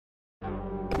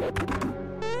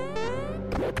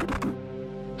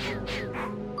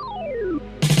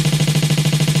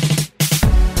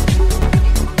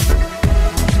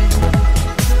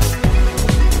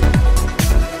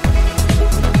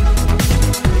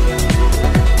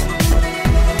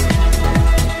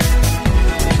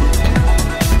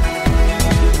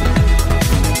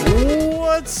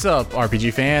What's up,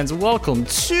 RPG fans? Welcome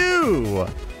to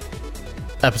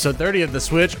episode 30 of the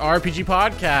Switch RPG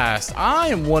Podcast. I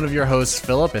am one of your hosts,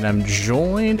 Philip, and I'm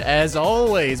joined, as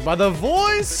always, by the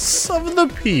voice of the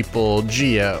people,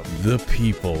 Gio. The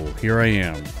people. Here I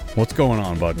am. What's going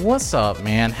on, bud? What's up,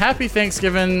 man? Happy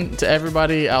Thanksgiving to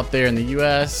everybody out there in the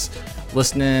U.S.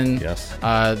 listening. Yes.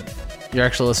 You're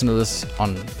actually listening to this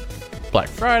on Black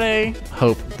Friday.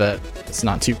 Hope that it's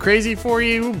not too crazy for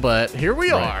you, but here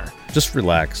we are. Just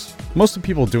relax. Most of the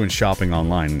people doing shopping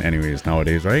online anyways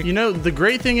nowadays, right? You know, the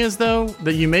great thing is, though,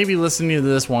 that you may be listening to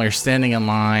this while you're standing in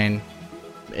line.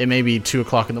 It may be 2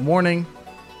 o'clock in the morning,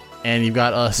 and you've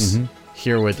got us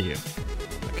here with you.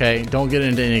 Okay? Don't get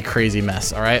into any crazy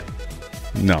mess, all right?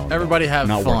 No. Everybody have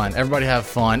not fun. Everybody have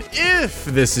fun. If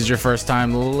this is your first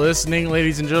time listening,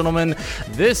 ladies and gentlemen,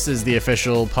 this is the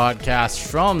official podcast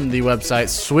from the website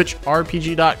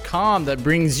switchrpg.com that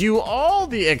brings you all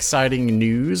the exciting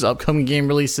news, upcoming game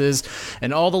releases,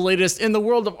 and all the latest in the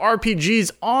world of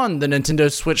RPGs on the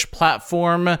Nintendo Switch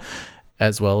platform,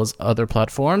 as well as other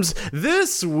platforms.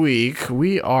 This week,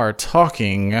 we are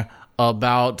talking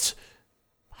about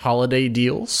holiday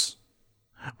deals.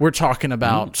 We're talking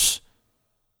about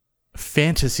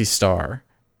Phantasy Star,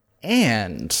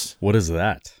 and what is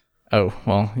that? Oh,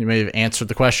 well, you may have answered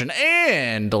the question.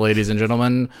 And, ladies and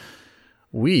gentlemen,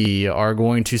 we are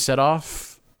going to set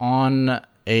off on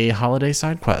a holiday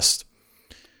side quest.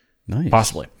 Nice.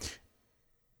 Possibly.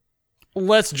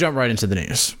 Let's jump right into the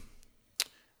news.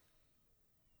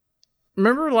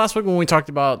 Remember last week when we talked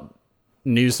about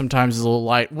news sometimes is a little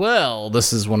light? Well,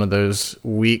 this is one of those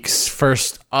weeks.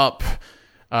 First up,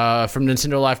 from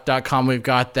NintendoLife.com, we've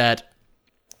got that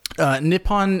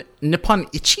Nippon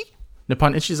Ichi,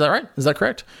 is that right? Is that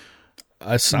correct?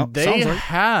 They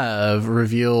have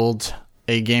revealed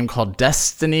a game called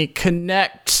Destiny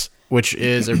Connect, which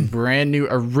is a brand new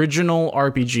original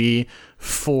RPG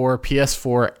for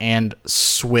PS4 and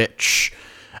Switch.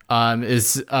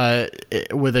 Is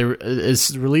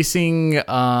releasing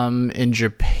in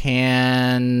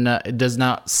Japan. It does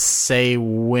not say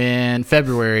when.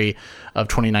 February of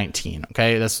 2019.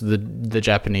 Okay, that's the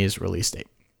Japanese release date.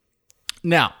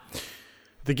 Now,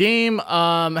 the game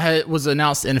was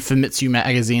announced in Famitsu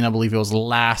magazine. I believe it was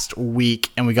last week,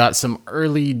 and we got some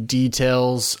early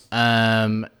details.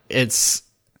 It's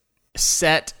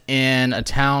set in a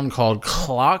town called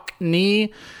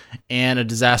Clockney, and a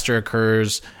disaster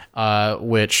occurs,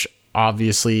 which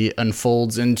obviously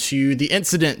unfolds into the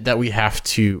incident that we have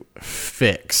to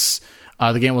fix.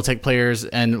 The game will take players,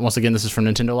 and once again, this is from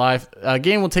Nintendo Life.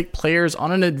 Game will take players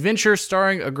on an adventure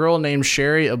starring a girl named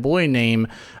Sherry, a boy named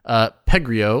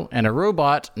Pegrio, and a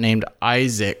robot named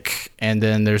Isaac. And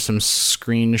then there's some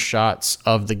screenshots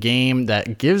of the game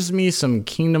that gives me some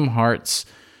Kingdom Hearts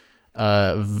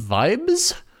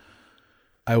vibes.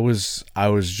 I was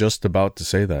just about to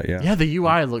say that, yeah. Yeah, the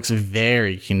UI looks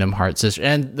very Kingdom Hearts-ish,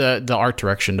 and the art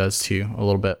direction does too, a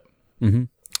little bit. Mm-hmm.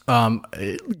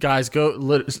 Guys, go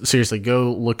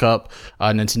look up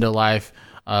Nintendo Life,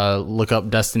 look up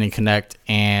Destiny Connect,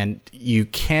 and you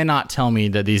cannot tell me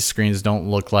that these screens don't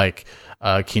look like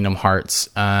Kingdom Hearts.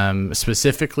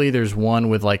 Specifically, there's one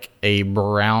with like a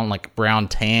brown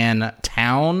tan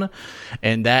town,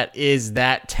 and that is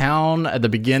that town at the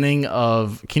beginning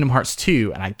of Kingdom Hearts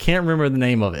 2, and I can't remember the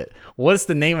name of it. What's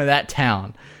the name of that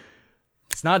town?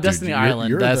 It's not Destiny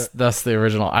Island. That's the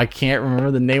original. I can't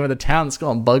remember the name of the town. It's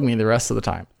going to bug me the rest of the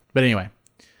time. But anyway,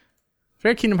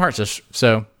 very Kingdom Hearts-ish.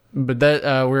 So, but that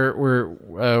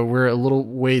we're a little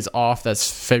ways off.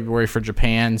 That's February for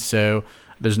Japan. So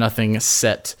there's nothing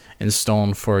set in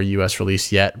stone for a U.S.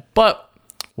 release yet. But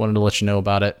wanted to let you know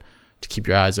about it to keep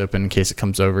your eyes open in case it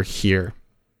comes over here.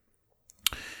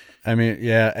 I mean,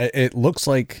 yeah, it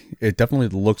definitely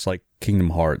looks like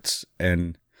Kingdom Hearts,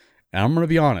 and I'm going to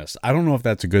be honest, I don't know if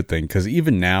that's a good thing, because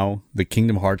even now, the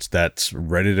Kingdom Hearts that's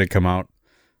ready to come out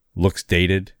looks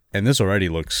dated, and this already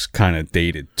looks kind of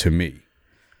dated to me.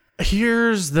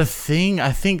 Here's the thing.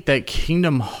 I think that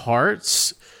Kingdom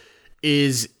Hearts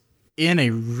is in a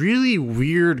really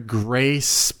weird gray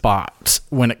spot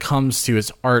when it comes to its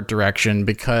art direction,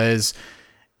 because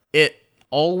it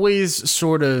always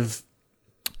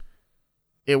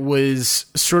it was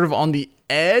sort of on the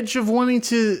edge of wanting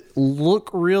to look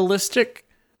realistic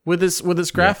with its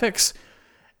graphics,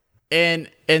 and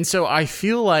so I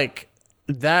feel like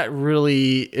that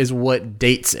really is what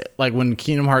dates it. Like when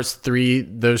Kingdom Hearts 3,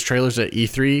 those trailers at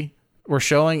E3 were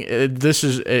showing, I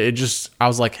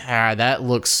was like, that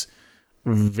looks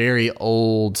very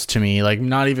old to me. Like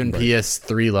not even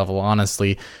PS3 level,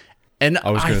 honestly. And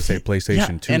I was going to say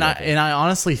PlayStation 2 and level. I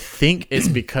honestly think it's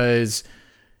because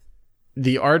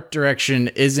the art direction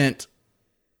isn't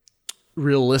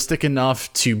realistic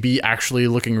enough to be actually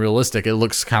looking realistic. It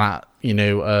looks kind of,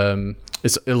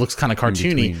 it looks kind of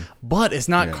cartoony, but it's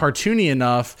not cartoony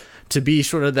enough to be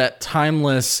sort of that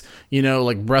timeless,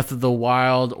 like Breath of the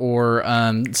Wild or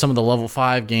some of the level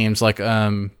 5 games like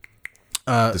Disgaea.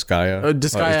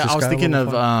 Disgaea. I was thinking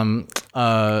of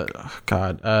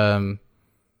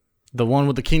the one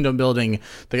with the kingdom building,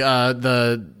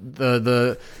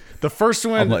 the first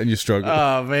one. I'm letting you struggle.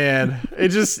 Oh man, it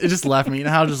just left me. You know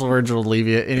how just words will leave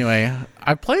you. Anyway,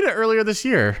 I played it earlier this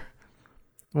year.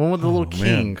 The one with the little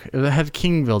king. It had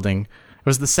king building. It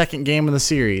was the second game in the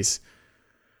series.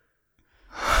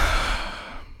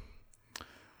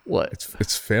 What?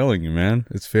 It's failing you, man.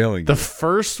 It's failing. The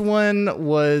first one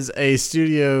was a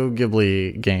Studio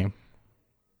Ghibli game.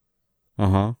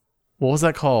 Uh-huh. What was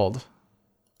that called?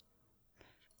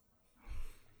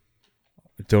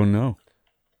 I don't know.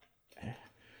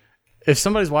 If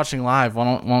somebody's watching live,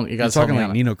 why don't you guys talking help me like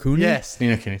out? Ni no Kuni? Yes, Ni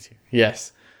no Kuni 2.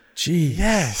 Yes. Jeez.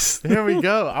 Yes. There we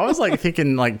go. I was like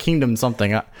thinking like Kingdom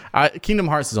something. Kingdom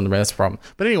Hearts is on the brain. That's the problem.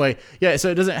 But anyway, yeah, so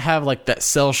it doesn't have like that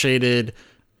cell shaded,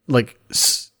 like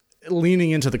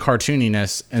leaning into the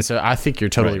cartooniness. And so I think you're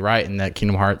totally right in that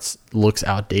Kingdom Hearts looks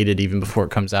outdated even before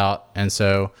it comes out. And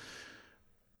so,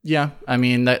 yeah, I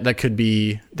mean, that could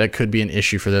be an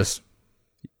issue for this.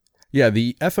 Yeah,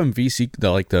 the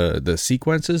FMV the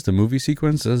sequences, the movie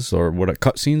sequences or what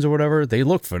cutscenes or whatever, they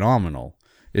look phenomenal.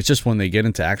 It's just when they get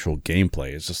into actual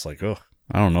gameplay, it's just like, I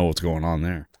don't know what's going on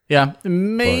there. Yeah,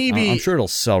 maybe but I'm sure it'll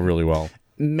sell really well.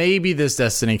 Maybe this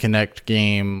Destiny Connect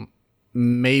game,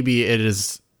 maybe it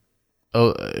is a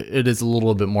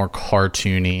little bit more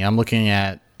cartoony. I'm looking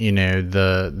at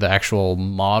the actual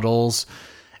models,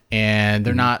 and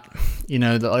they're not,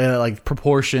 like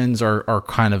proportions are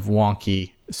kind of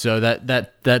wonky. So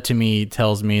that to me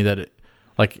tells me that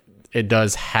it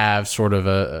does have sort of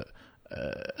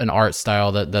an art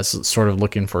style that's sort of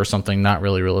looking for something not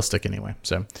really realistic anyway.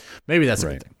 So maybe that's a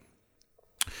good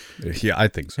thing. Yeah, I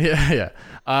think so. Yeah.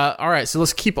 All right, so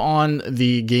let's keep on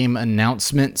the game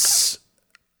announcements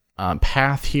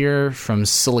path here from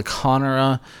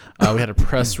Siliconera. We had a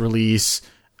press release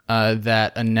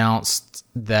that announced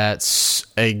that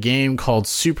a game called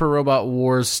Super Robot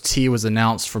Wars T was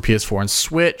announced for PS4 and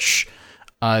Switch.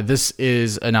 This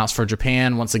is announced for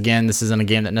Japan. Once again, this isn't a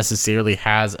game that necessarily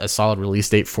has a solid release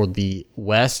date for the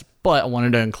West, but I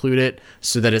wanted to include it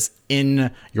so that it's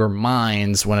in your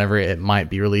minds whenever it might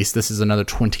be released. This is another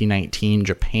 2019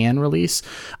 Japan release.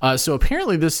 So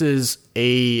apparently this is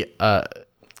a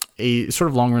sort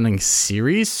of long-running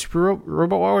series, Super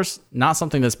Robot Wars. Not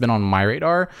something that's been on my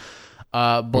radar,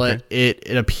 but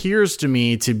it appears to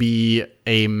me to be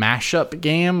a mashup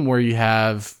game where you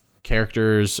have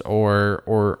characters or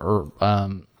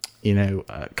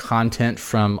content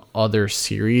from other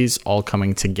series all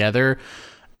coming together,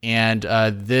 and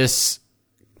this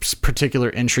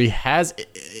particular entry has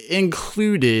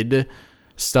included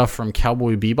stuff from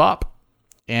Cowboy Bebop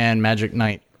and Magic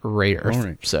Knight Rayearth.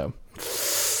 Right. So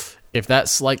if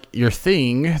that's like your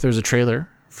thing, there's a trailer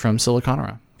from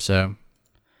Siliconera, so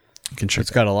you can check.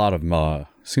 It's got a lot of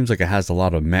seems like it has a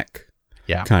lot of mech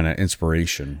kind of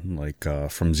inspiration, like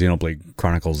from Xenoblade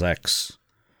Chronicles X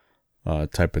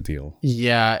type of deal.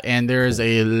 Yeah, and there is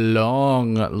a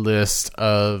long list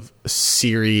of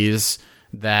series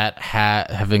that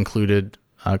have included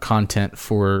content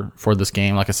for this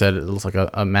game. Like I said, it looks like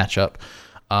a matchup,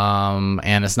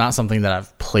 and it's not something that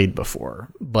I've played before.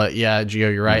 But yeah,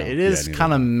 Gio, you're right. It is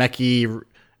kind of mechy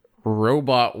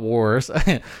Robot Wars.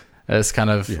 It's kind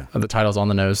of the title's on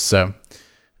the nose, so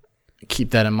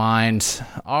keep that in mind.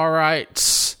 All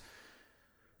right.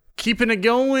 Keeping it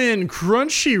going,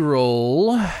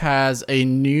 Crunchyroll has a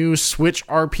new Switch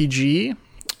RPG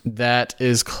that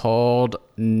is called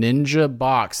Ninja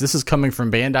Box. This is coming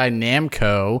from Bandai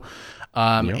Namco,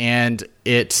 and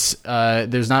it's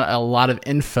there's not a lot of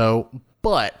info,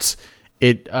 but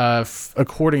it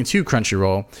according to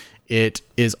Crunchyroll, it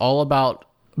is all about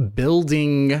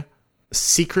building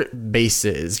secret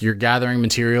bases. You're gathering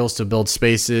materials to build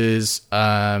spaces,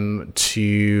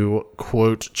 to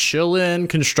quote, chill in,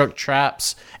 construct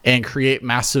traps, and create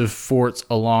massive forts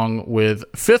along with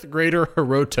 5th grader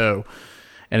Hiroto.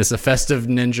 And it's a festive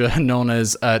ninja known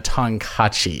as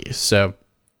Tankachi.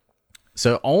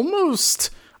 So almost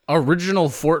original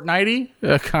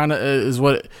Fortnite kind of is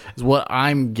what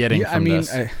I'm getting from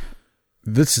this.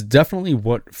 This is definitely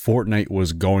what Fortnite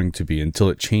was going to be until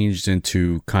it changed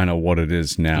into kind of what it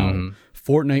is now. Mm-hmm.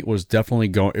 Fortnite was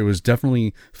definitely it was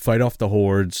definitely fight off the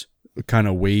hordes, kind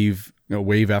of wave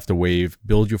after wave,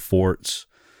 build your forts.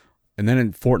 And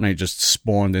then Fortnite just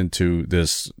spawned into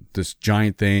this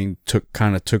giant thing, took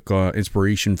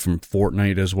inspiration from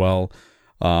Fortnite as well.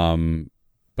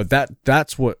 But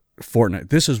that's what Fortnite.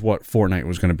 This is what Fortnite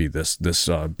was going to be. This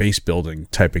base building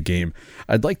type of game.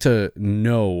 I'd like to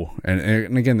know,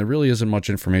 and again, there really isn't much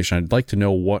information. I'd like to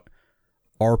know what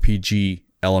RPG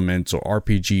elements or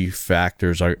RPG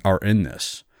factors are in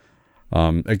this.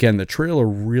 Again, the trailer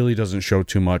really doesn't show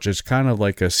too much. It's kind of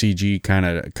like a CG kind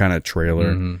of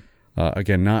trailer. Mm-hmm.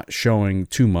 Again, not showing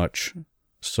too much.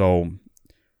 So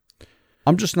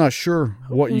I'm just not sure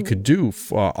what you could do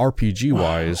RPG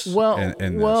wise.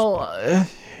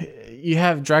 You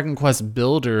have Dragon Quest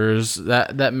builders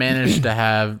that managed to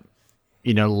have,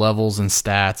 levels and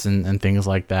stats and things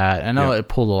like that. I know it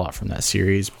pulled a lot from that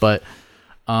series, but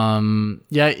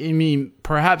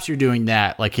perhaps you're doing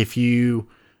that. Like if you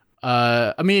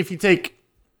take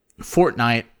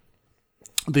Fortnite,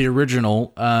 the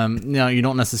original, you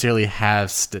don't necessarily have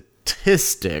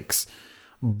statistics,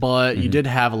 but you did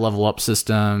have a level up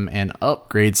system and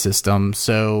upgrade system.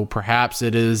 So perhaps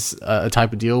it is a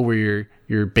type of deal where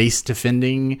you're base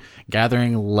defending,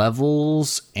 gathering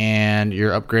levels, and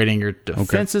you're upgrading your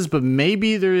defenses. But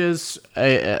maybe there is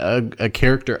a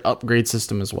character upgrade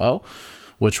system as well,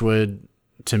 which would,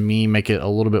 to me, make it a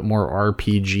little bit more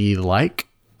RPG like.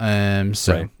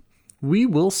 Right. We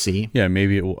will see. Yeah,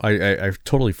 maybe it will. I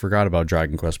totally forgot about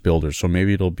Dragon Quest Builders, so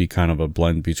maybe it'll be kind of a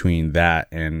blend between that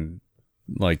and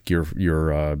like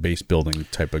your base building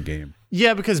type of game.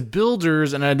 Yeah, because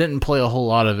Builders, and I didn't play a whole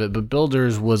lot of it, but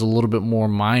Builders was a little bit more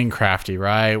Minecrafty,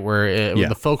 right? Where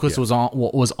the focus was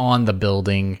on the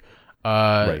building.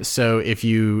 Right. So if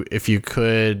you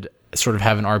could sort of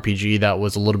have an RPG that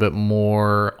was a little bit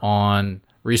more on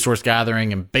resource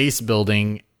gathering and base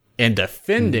building and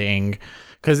defending.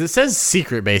 Because it says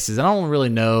secret bases. I don't really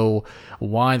know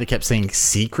why they kept saying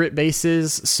secret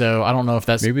bases. So I don't know if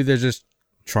that's... Maybe they're just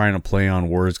trying to play on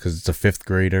words because it's a fifth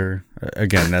grader.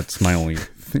 Again, that's my only...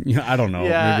 I don't know.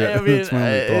 Yeah, that's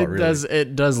my only thought, really.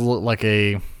 It does look like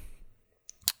a...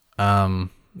 I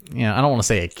don't want to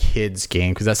say a kid's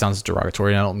game because that sounds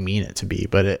derogatory and I don't mean it to be.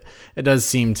 But it does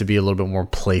seem to be a little bit more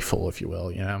playful, if you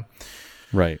will,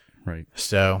 Right.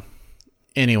 So,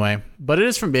 anyway. But it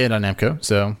is from Bandai Namco,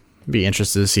 so... be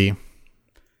interested to see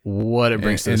what it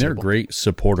brings to the table. And they're great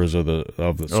supporters of the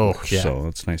Switch, so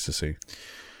it's nice to see.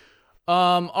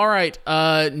 All right,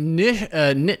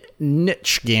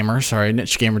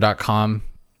 nichegamer.com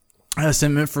has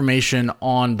some information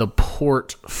on the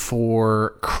port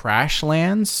for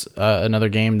Crashlands, another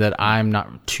game that I'm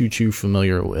not too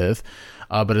familiar with,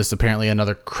 but it's apparently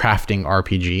another crafting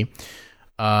RPG.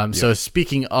 So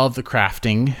speaking of the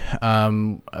crafting,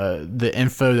 the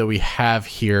info that we have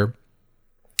here,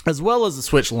 as well as the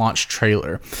Switch launch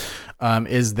trailer,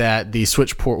 is that the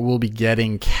Switch port will be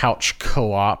getting couch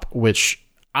co-op, which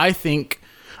I think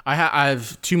I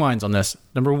have two minds on this.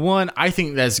 Number one, I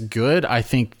think that's good. I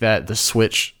think that the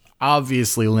Switch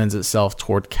obviously lends itself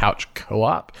toward couch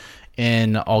co-op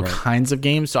in all kinds of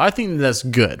games. So I think that's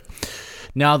good.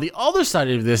 Now, the other side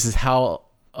of this is how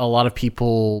a lot of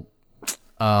people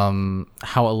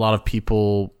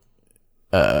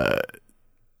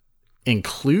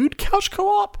include couch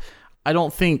co-op. I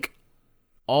don't think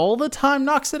all the time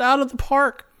knocks it out of the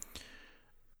park.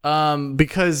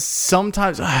 Because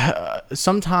sometimes,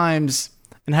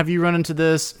 and have you run into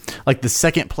this? Like the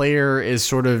second player is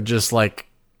sort of just like,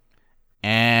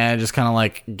 just kind of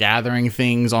like gathering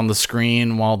things on the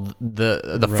screen while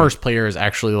the first player is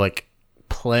actually like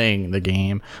playing the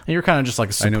game, and you're kind of just like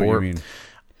a support. I know what you mean.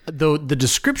 Though the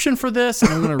description for this,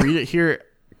 and I'm going to read it here,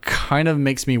 kind of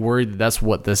makes me worried that that's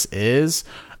what this is,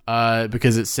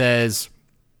 because it says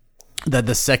that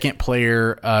the second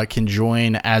player can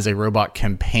join as a robot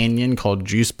companion called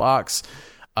Juicebox,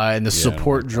 and the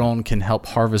support drone can help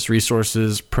harvest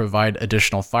resources, provide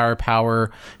additional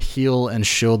firepower, heal and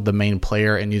shield the main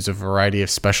player, and use a variety of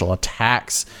special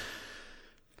attacks.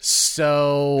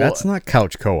 So that's not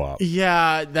couch co-op.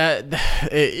 Yeah,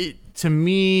 to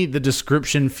me, the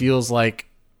description feels like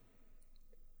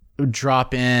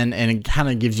drop in and it kind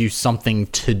of gives you something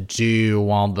to do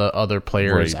while the other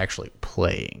player is actually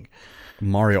playing.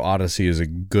 Mario Odyssey is a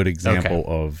good example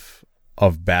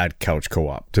of bad couch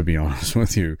co-op, to be honest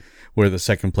with you, where the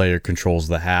second player controls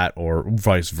the hat or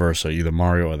vice versa, either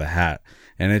Mario or the hat.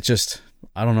 And it just,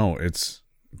 I don't know,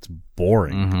 It's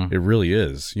boring. It really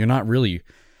is. You're not really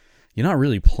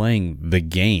playing the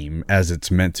game as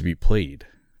it's meant to be played,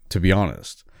 to be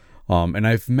honest. And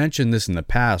I've mentioned this in the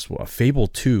past. Well, Fable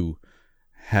 2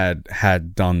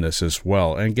 had done this as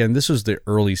well. And again, this was the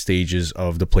early stages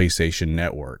of the PlayStation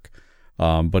Network.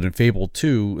 But in Fable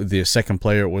 2, the second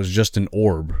player was just an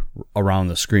orb around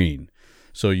the screen.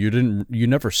 So you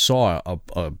never saw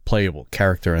a playable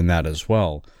character in that as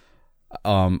well.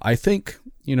 I think,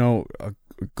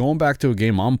 going back to a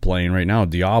game I'm playing right now,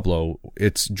 Diablo,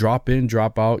 it's drop in,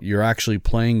 drop out. You're actually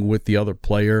playing with the other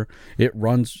player. It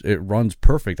runs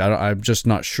perfect. I'm just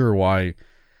not sure why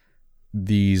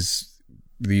these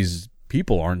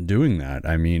people aren't doing that.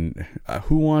 I mean,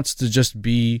 who wants to just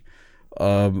be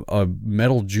a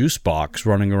metal juice box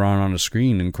running around on a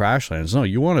screen in Crashlands? No,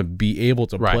 you want to be able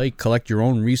to play, collect your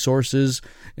own resources,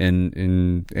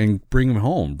 and bring them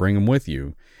home, bring them with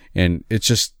you. And it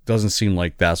just doesn't seem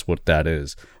like that's what that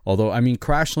is. Although, I mean,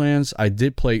 Crashlands, I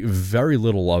did play very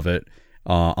little of it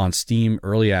on Steam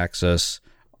Early Access,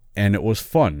 and it was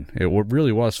fun. It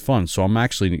really was fun. So I'm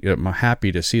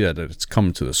happy to see that it's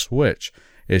coming to the Switch.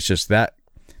 It's just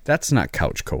that's not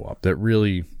couch co-op.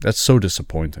 That's so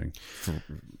disappointing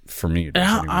for me.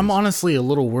 I'm honestly a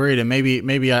little worried, and maybe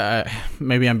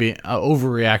I'm being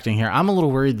overreacting here. I'm a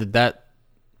little worried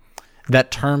that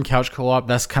term couch co-op,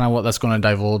 that's kind of what that's going to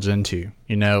divulge into,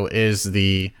 is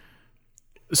the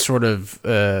sort of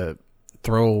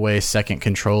throwaway second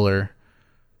controller,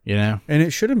 And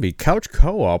it shouldn't be. Couch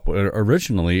co-op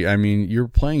originally, I mean, you're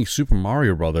playing Super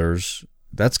Mario Brothers,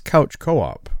 that's couch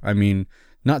co-op. I mean,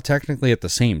 not technically at the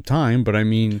same time, but I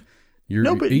mean,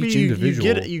 each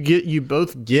individual. You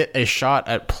both get a shot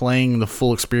at playing the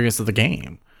full experience of the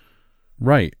game.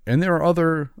 Right. And there are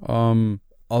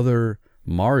other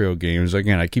Mario games.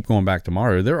 Again, I keep going back to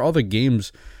Mario. There are other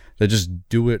games that just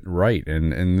do it right,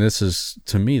 and this is,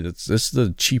 to me, this is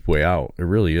the cheap way out. It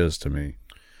really is to me.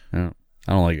 I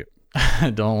don't like it.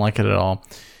 I don't like it at all.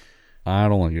 I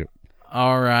don't like it.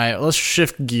 All right, let's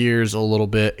shift gears a little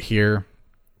bit here.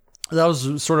 That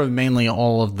was sort of mainly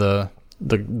all of the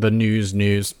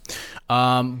news.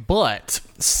 But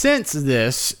since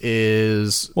this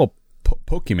is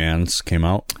Pokemon's came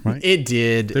out, right? It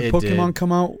did. Did Pokemon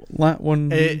come out when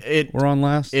we're on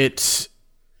last?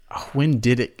 When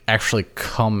did it actually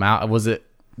come out? Was it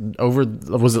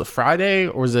Friday,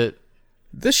 or was it?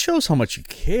 This shows how much you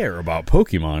care about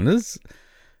Pokemon.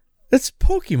 It's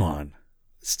Pokemon.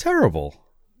 It's terrible.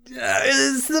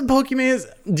 It's the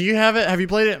Pokemon. Do you have it? Have you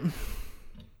played it?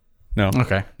 No.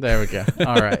 Okay. There we go.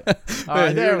 All right. All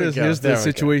right. There we go. Here's the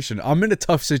situation. I'm in a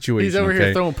tough situation. He's over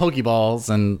here throwing Pokeballs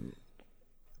and.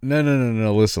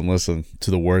 No. Listen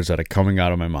to the words that are coming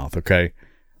out of my mouth, okay?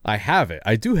 I have it.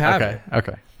 I do have it.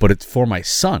 Okay. But it's for my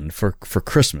son for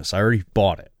Christmas. I already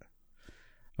bought it.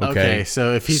 Okay,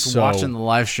 so if he's watching the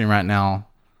live stream right now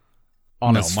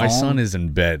on his phone, my son is in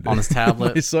bed. On his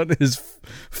tablet. My son is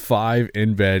 5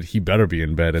 in bed. He better be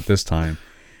in bed at this time.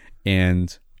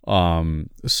 And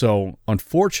so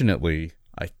unfortunately,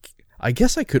 I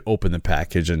guess I could open the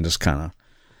package and just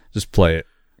play it.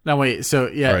 Now wait, so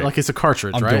yeah, right. Like it's a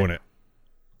cartridge, right? I'm doing it.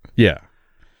 Yeah.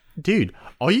 Dude,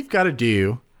 all you've got to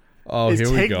do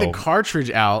is take the cartridge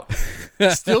out,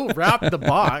 still wrap the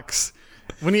box.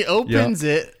 When he opens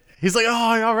it, he's like,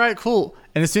 "Oh, all right, cool."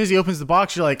 And as soon as he opens the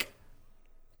box, you're like,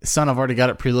 "Son, I've already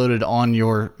got it preloaded on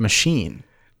your machine."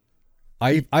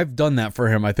 I've done that for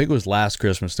him. I think it was last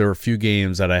Christmas. There were a few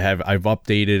games that I've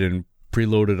updated and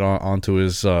preloaded onto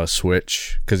his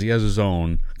Switch because he has his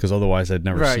own. Because otherwise, I'd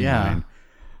never seen mine.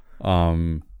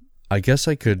 I guess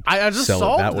I could. I just sell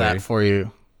solved it that way for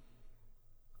you.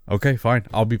 Okay, fine.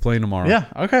 I'll be playing tomorrow. Yeah,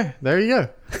 okay. There you go.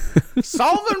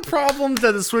 Solving problems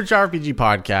at the Switch RPG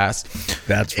podcast.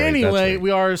 That's right. Anyway, we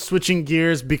are switching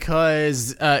gears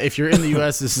because if you're in the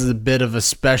U.S., this is a bit of a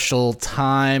special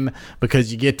time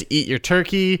because you get to eat your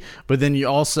turkey, but then you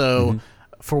also,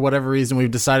 for whatever reason,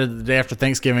 we've decided that the day after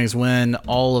Thanksgiving is when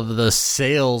all of the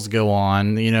sales go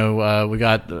on. We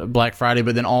got Black Friday,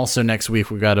 but then also next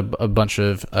week we got a bunch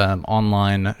of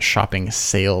online shopping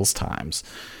sales times.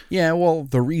 Yeah, well,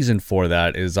 the reason for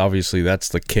that is obviously that's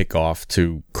the kickoff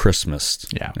to Christmas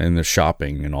and the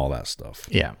shopping and all that stuff.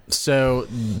 Yeah, so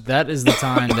that is the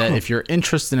time that if you're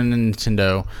interested in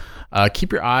Nintendo,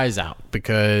 keep your eyes out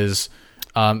because...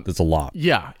 there's a lot.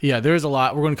 Yeah, there's a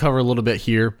lot. We're going to cover a little bit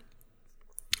here.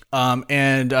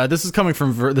 And this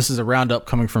is a roundup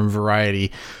coming from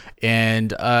Variety.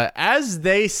 And as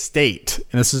they state,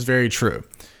 and this is very true,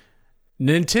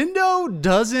 Nintendo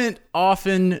doesn't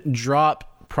often drop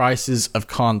prices of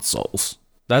consoles.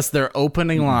 That's their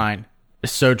opening line.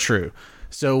 It's so true.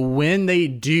 So when they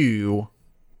do,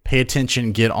 pay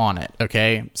attention, get on it.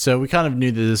 Okay, so we kind of knew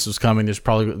that this was coming. There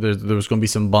was going to be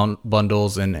some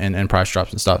bundles and price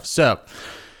drops and stuff. So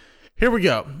here we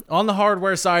go. On the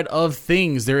hardware side of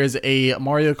things, there is a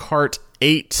Mario Kart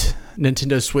 8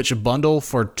 Nintendo Switch bundle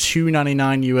for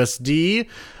 $299 USD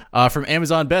from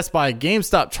Amazon, Best Buy,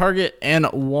 GameStop, Target, and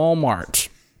Walmart.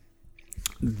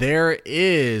 There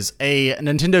is a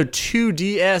Nintendo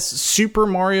 2DS Super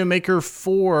Mario Maker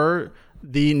 4,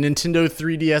 the Nintendo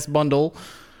 3DS bundle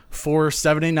for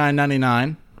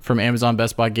 $79.99 from Amazon,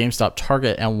 Best Buy, GameStop,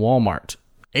 Target, and Walmart.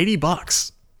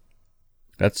 $80.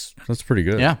 That's pretty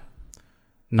good. Yeah.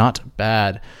 Not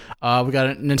bad. We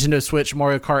got a Nintendo Switch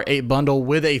Mario Kart 8 bundle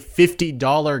with a $50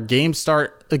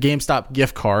 GameStop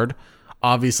gift card,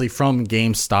 obviously from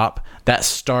GameStop. That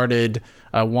started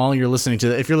while you're listening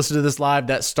to if you're listening to this live,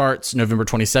 that starts November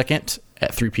 22nd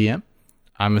at 3 p.m.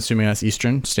 I'm assuming that's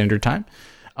Eastern Standard Time.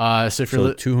 So if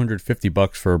you're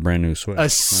 $250 for a brand new Switch.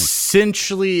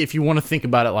 Essentially, if you want to think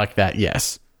about it like that,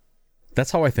 yes.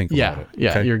 That's how I think about it.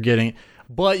 Yeah, okay? You're getting,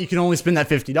 but you can only spend that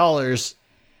 $50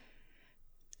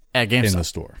 at GameStop. In the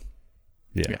store.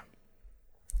 Yeah.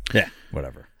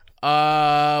 Whatever.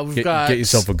 We've got get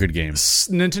yourself a good game.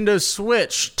 Nintendo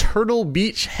Switch Turtle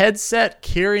Beach headset,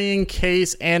 carrying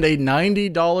case, and a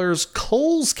 $90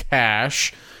 Kohl's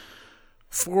Cash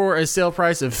for a sale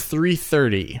price of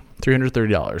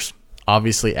 $330.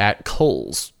 Obviously at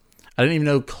Kohl's. I didn't even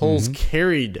know Kohl's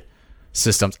carried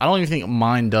systems. I don't even think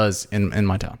mine does in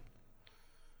my town.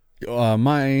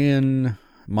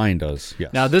 Mine does,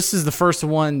 yes. Now, this is the first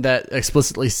one that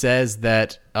explicitly says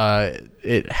that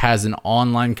it has an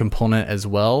online component as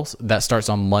well. That starts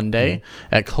on Monday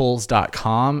at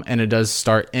Kohls.com, and it does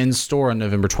start in store on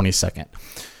November 22nd.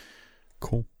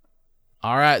 Cool.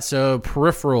 All right, so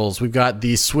peripherals. We've got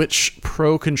the Switch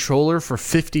Pro controller for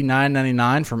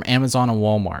 $59.99 from Amazon and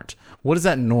Walmart. What is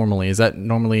that normally? Is that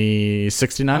normally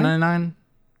 $69.99?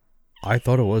 I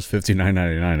thought it was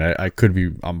 $59.99. I could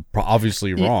be. I'm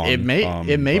obviously wrong. It may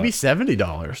be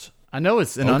 $70. I know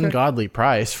it's an ungodly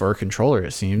price for a controller.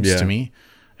 It seems to me,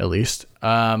 at least.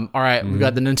 All right, we've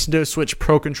got the Nintendo Switch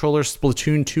Pro controller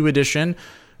Splatoon 2 edition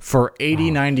for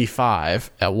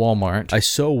 $80.95 at Walmart. I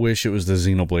so wish it was the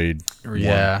Xenoblade.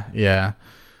 Yeah.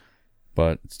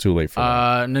 But it's too late for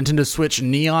that. Nintendo Switch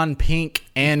Neon Pink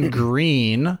and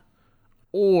Green,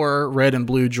 or red and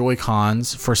blue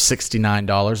Joy-Cons for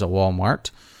 $69 at Walmart.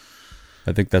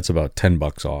 I think that's about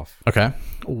 $10 off. Okay.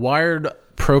 Wired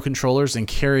Pro controllers and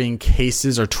carrying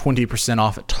cases are 20%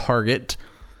 off at Target.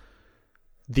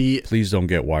 Please don't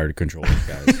get wired controllers,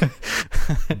 guys.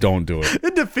 Don't do it.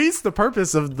 It defeats the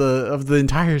purpose of the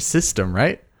entire system,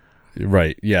 right?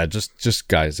 Right. Yeah. Just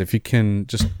guys, if you can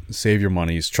just save your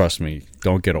monies, trust me,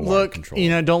 don't get a wired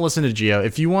controller. Don't listen to Gio.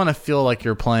 If you want to feel like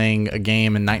you're playing a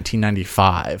game in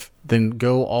 1995, then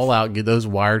go all out, get those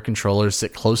wired controllers,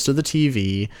 sit close to the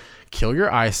TV, kill your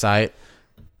eyesight,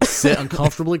 sit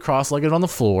uncomfortably cross-legged on the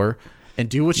floor, and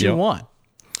do what you want.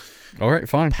 All right,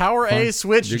 fine. A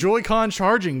Switch Joy-Con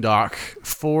charging dock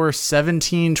for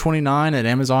 $17.29 at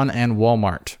Amazon and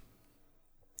Walmart.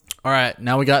 All right,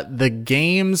 now we got the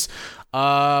games. We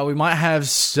might have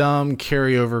some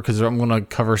carryover because I'm going to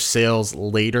cover sales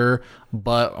later,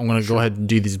 but I'm going to go ahead and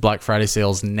do these Black Friday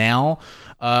sales now.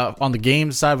 On the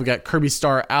game side, we got Kirby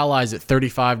Star Allies at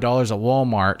 $35 at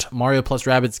Walmart. Mario plus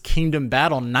Rabbids Kingdom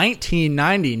Battle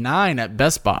 $19.99 at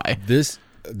Best Buy.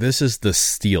 This is the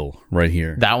steal right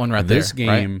here. That one right there. This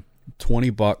game, right?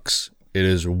 $20. It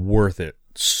is worth it.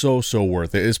 So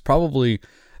worth it. It's probably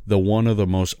one of the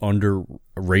most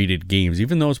underrated games,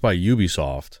 even though it's by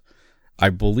Ubisoft. I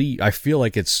feel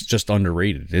like it's just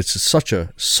underrated. It's such a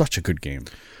good game.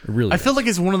 It really is. feel like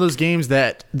it's one of those games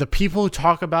that the people who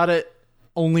talk about it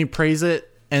only praise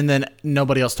it, and then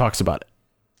nobody else talks about it.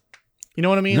 You know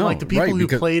what I mean? No, like the people who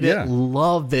played it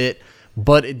love it,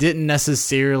 but it didn't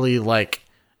necessarily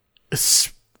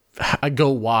go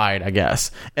wide, I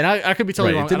guess. And I could be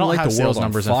totally wrong. I don't have sales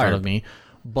numbers in front of me,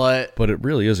 but it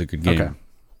really is a good game. Okay.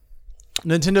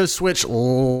 Nintendo Switch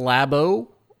Labo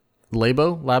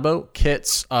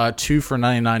kits, 2 for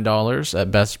 $99 at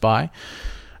Best Buy.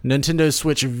 Nintendo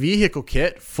Switch Vehicle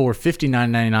Kit for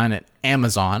 $59.99 at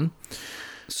Amazon.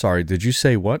 Sorry, did you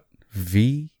say what?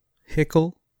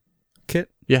 Vehicle Kit?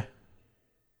 Yeah.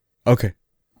 Okay.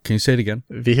 Can you say it again?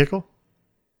 Vehicle?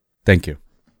 Thank you.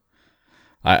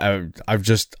 I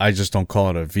just don't call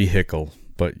it a vehicle,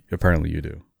 but apparently you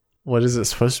do. What is it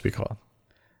supposed to be called?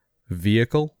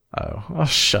 Vehicle? Oh,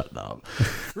 shut up.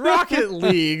 Rocket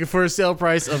League for a sale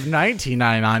price of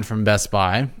 $19.99 from Best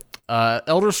Buy.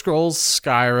 Elder Scrolls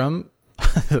Skyrim.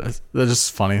 That's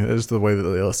just funny. That's the way that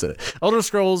they listed it. Elder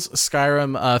Scrolls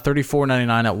Skyrim,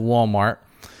 $34.99 at Walmart.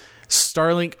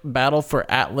 Starlink Battle for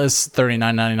Atlas,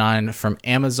 $39.99 from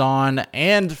Amazon.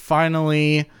 And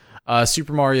finally,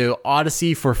 Super Mario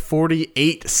Odyssey for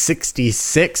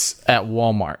 $48.66 at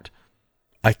Walmart.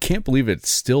 I can't believe it's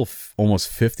still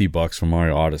almost $50 for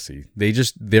Mario Odyssey. They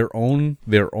just their own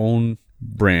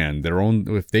brand, their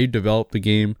own. If they develop the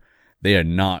game, they are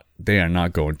not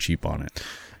going cheap on it.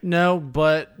 No,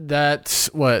 but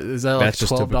that's what is that like That's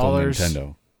just typical $12?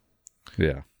 Nintendo.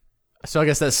 Yeah. So I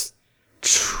guess that's,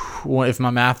 if my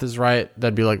math is right,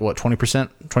 that'd be like what, 20%?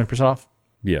 20% off?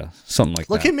 Yeah, something like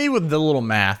Look that. at me with the little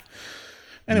math.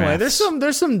 Anyway, Maths.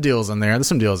 there's some deals in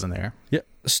there. Yeah,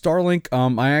 Starlink.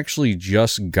 I actually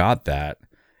just got that.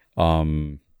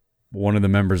 One of the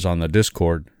members on the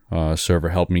Discord server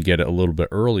helped me get it a little bit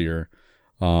earlier.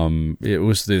 It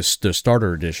was the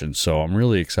starter edition, so I'm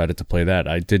really excited to play that.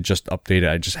 I did just update it.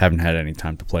 I just haven't had any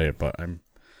time to play it, but I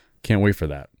can't wait for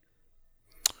that.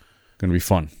 Gonna be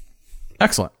fun.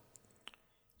 Excellent.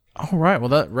 All right, well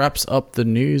that wraps up the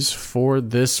news for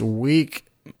this week.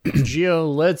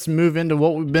 Gio, let's move into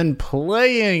what we've been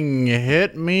playing.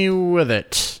 Hit me with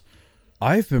it.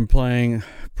 I've been playing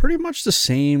pretty much the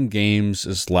same games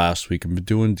as last week. I've been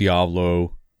doing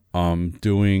Diablo,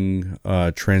 doing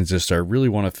Transistor. I really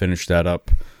want to finish that up.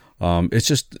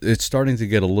 It's starting to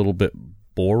get a little bit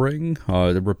boring,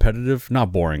 repetitive.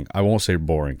 Not boring. I won't say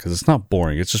boring because it's not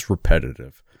boring. It's just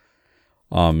repetitive.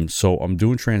 So I'm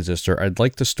doing Transistor. I'd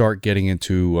like to start getting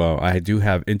into. I do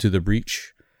have Into the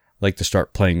Breach. I'd like to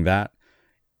start playing that,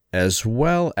 as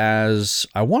well as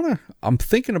I'm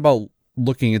thinking about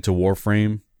looking into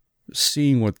Warframe,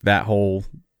 seeing what that whole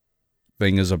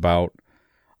thing is about.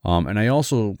 And I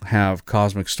also have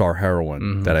Cosmic Star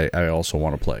Heroine that I also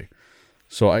want to play.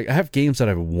 So I have games that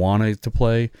I've wanted to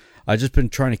play. I've just been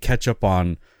trying to catch up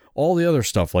on all the other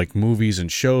stuff, like movies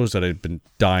and shows that I've been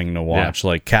dying to watch,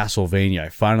 like Castlevania. I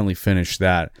finally finished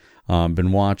that.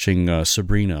 Been watching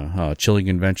Sabrina, Chilling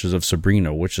Adventures of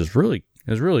Sabrina, which is really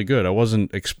good. I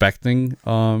wasn't expecting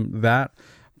that,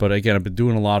 but again, I've been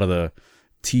doing a lot of the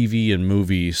TV and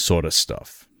movie sort of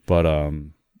stuff. But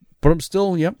I'm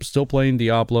still playing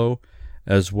Diablo,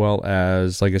 as well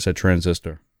as, like I said,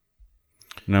 Transistor.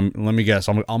 And let me guess.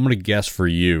 I'm gonna guess for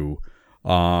you.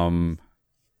 Rocket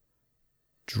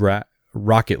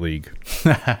League.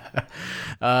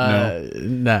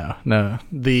 No.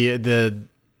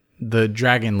 The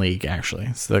Dragon League, actually.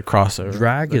 It's the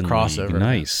crossover. League.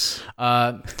 Nice.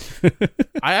 I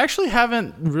actually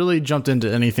haven't really jumped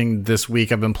into anything this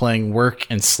week. I've been playing Work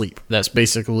and Sleep. That's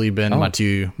basically been my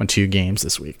two games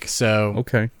this week. So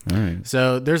okay. All right.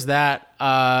 So there's that.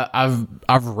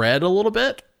 I've read a little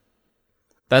bit.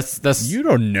 That's you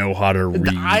don't know how to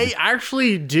read. I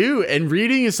actually do, and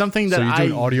reading is something that I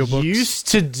used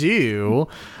to do.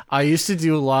 I used to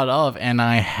do a lot of, and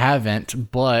I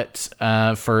haven't. But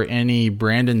for any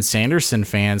Brandon Sanderson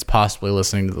fans possibly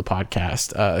listening to the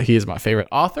podcast, he is my favorite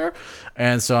author,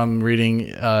 and so I'm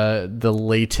reading the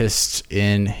latest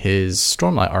in his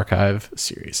Stormlight Archive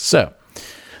series. So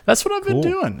that's what I've been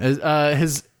doing.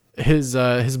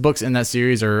 His books in that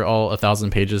series are all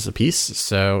 1,000 pages apiece,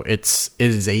 so it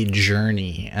is a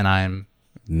journey, and I'm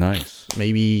nice,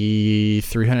 maybe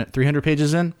 300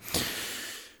 pages in.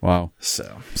 Wow,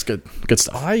 so it's good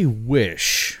stuff. I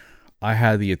wish I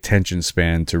had the attention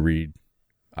span to read.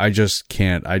 I just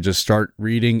can't. I just start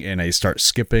reading and I start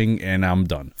skipping and I'm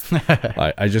done.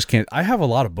 I just can't. I have a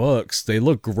lot of books. They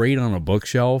look great on a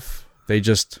bookshelf. They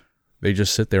just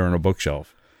sit there on a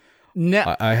bookshelf.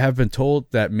 No. I have been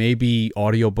told that maybe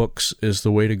audiobooks is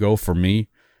the way to go for me.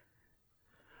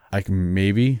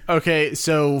 Maybe. Okay,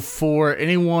 so for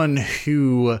anyone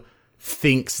who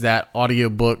thinks that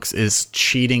audiobooks is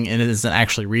cheating and isn't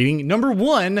actually reading, number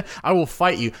one, I will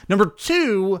fight you. Number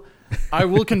two, I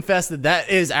will confess that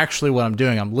is actually what I'm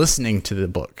doing. I'm listening to the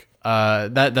book.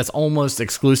 That's almost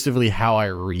exclusively how I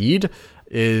read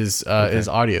is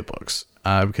audiobooks,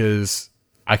 because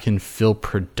I can feel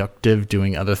productive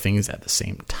doing other things at the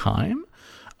same time.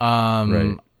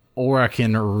 Right. Or I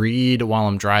can read while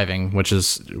I'm driving, which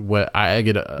is what I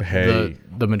get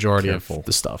the majority of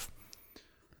the stuff.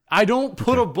 I don't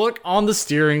put a book on the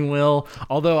steering wheel,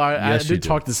 although I did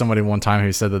talk to somebody one time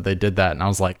who said that they did that, and I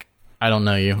was like, I don't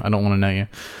know you. I don't want to know you.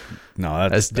 No,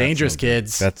 that's dangerous,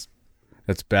 kids. That's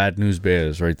bad news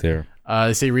bears right there.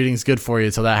 They say reading's good for you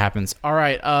until that happens. All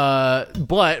right,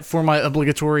 but for my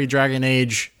obligatory Dragon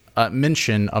Age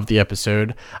mention of the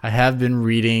episode, I have been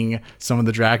reading some of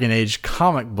the Dragon Age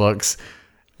comic books.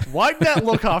 Wipe that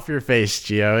look off your face,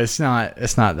 Gio. It's not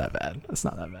that bad. It's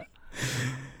not that bad.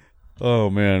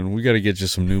 Oh man, we got to get you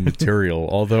some new material.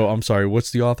 Although, I'm sorry, what's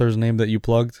the author's name that you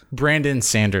plugged? Brandon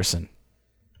Sanderson.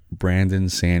 Brandon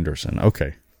Sanderson.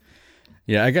 Okay.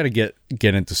 Yeah, I got to get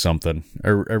into something. I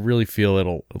really feel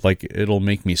it'll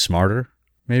make me smarter.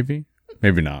 Maybe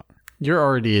not. You're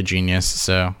already a genius,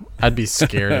 so I'd be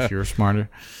scared if you were smarter.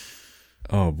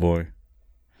 Oh boy,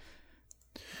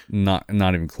 not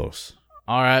even close.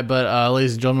 All right, but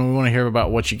ladies and gentlemen, we want to hear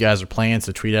about what you guys are playing,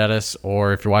 so tweet at us,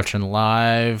 or if you're watching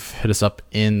live, hit us up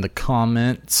in the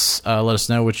comments. Let us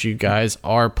know what you guys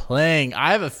are playing.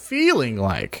 I have a feeling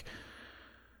like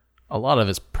a lot of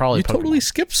it's probably You Pokemon. totally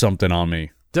skipped something on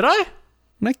me. Did I?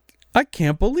 I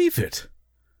can't believe it.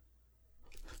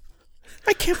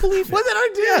 I can't believe it. What did I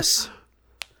do? Yes.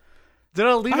 Did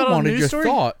I leave it I on wanted news your story?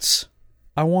 thoughts.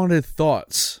 I wanted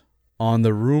thoughts on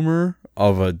the rumor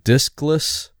of a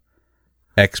discless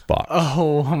Xbox.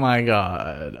 Oh my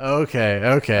god. Okay.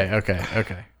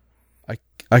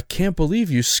 I can't believe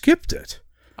you skipped it.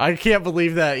 I can't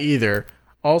believe that either.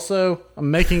 Also, I'm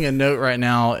making a note right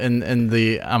now I'm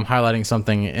highlighting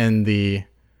something in the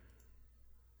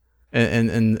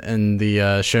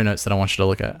show notes that I want you to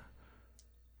look at.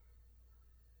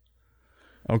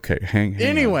 Okay, hang on.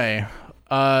 Anyway,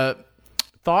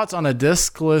 thoughts on a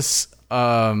discless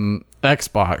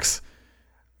Xbox.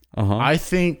 I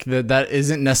think that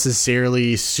isn't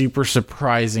necessarily super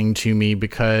surprising to me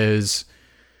because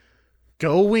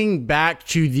going back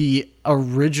to the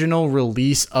original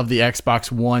release of the Xbox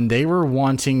One, they were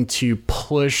wanting to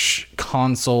push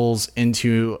consoles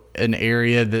into an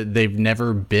area that they've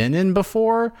never been in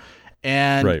before.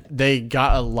 And they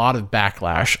got a lot of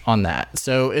backlash on that.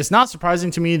 So it's not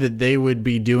surprising to me that they would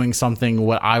be doing something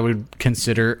what I would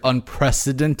consider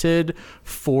unprecedented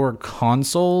for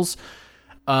consoles.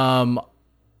 So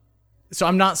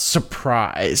I'm not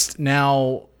surprised.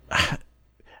 Now,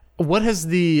 what has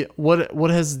the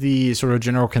sort of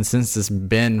general consensus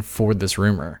been for this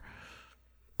rumor?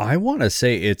 I want to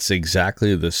say it's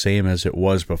exactly the same as it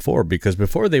was before, because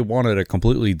before they wanted a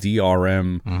completely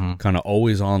DRM kind of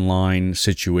always online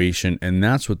situation, and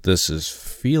that's what this is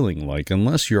feeling like.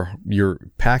 Unless you're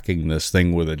packing this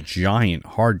thing with a giant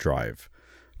hard drive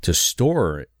to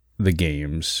store the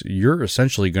games, you're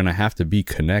essentially going to have to be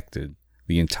connected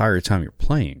the entire time you're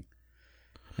playing.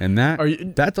 And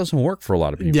that doesn't work for a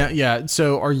lot of people. Yeah.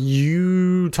 So are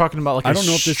you talking about like I don't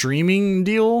know if the streaming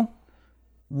deal?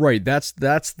 Right, that's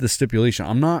the stipulation.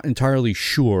 I'm not entirely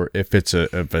sure if it's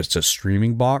a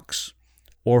streaming box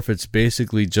or if it's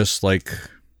basically just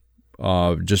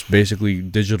basically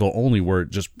digital only, where it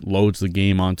just loads the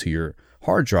game onto your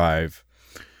hard drive.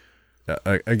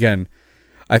 Again,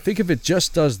 I think if it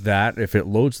just does that, if it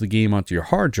loads the game onto your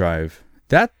hard drive,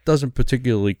 that doesn't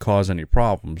particularly cause any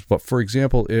problems. But for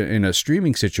example, in a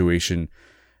streaming situation,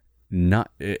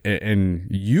 and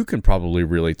you can probably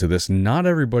relate to this, not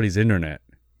everybody's internet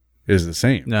is the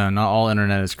same. No, not all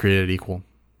internet is created equal.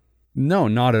 No,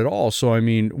 not at all. So I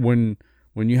mean, when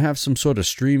you have some sort of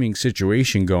streaming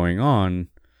situation going on,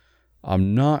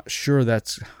 I'm not sure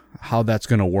that's how that's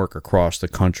going to work across the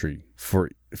country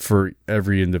for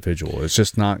every individual. It's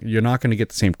just not, you're not going to get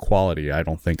the same quality, I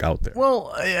don't think, out there.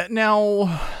 Well,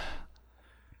 now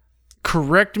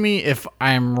correct me if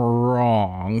I'm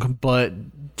wrong, but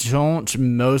don't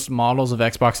most models of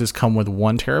Xboxes come with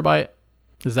 1 terabyte?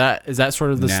 Is that sort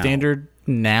of the standard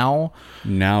now?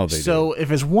 Now they so do.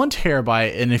 If it's 1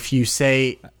 terabyte, and if you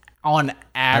say on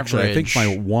average, actually, I think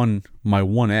my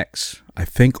One X, I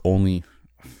think it only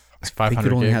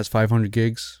has 500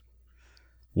 gigs,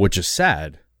 which is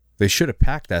sad. They should have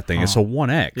packed that thing. It's a One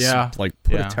X. Yeah, put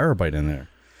a terabyte in there.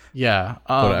 Yeah,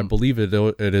 but I believe it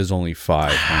is only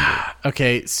 500.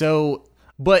 Okay, so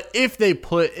but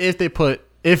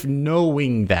if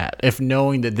knowing that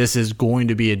this is going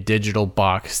to be a digital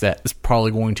box that is probably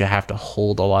going to have to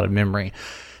hold a lot of memory,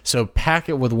 so pack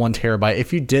it with 1 terabyte.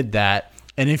 If you did that,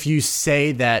 and if you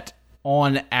say that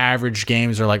on average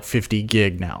games are like 50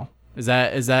 gig now, is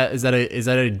that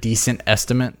a decent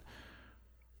estimate?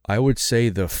 I would say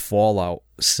the Fallout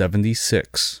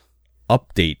 76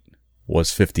 update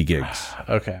was 50 gigs.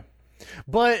 Okay.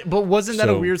 But wasn't that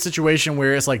a weird situation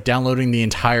where it's like downloading the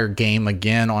entire game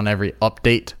again on every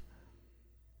update?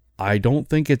 I don't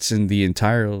think it's in the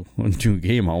entire new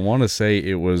game. I want to say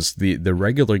it was the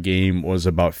regular game was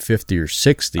about 50 or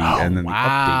 60, and then the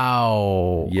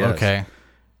update. Yes. Okay.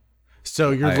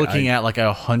 So you're looking at like a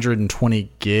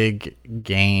 120 gig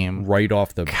game right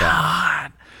off the bat.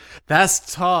 God,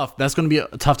 that's tough. That's going to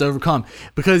be tough to overcome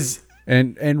because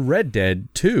and Red Dead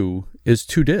 2 is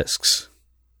 2 discs.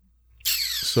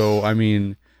 So, I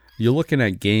mean, you're looking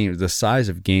at games, the size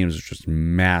of games is just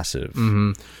massive.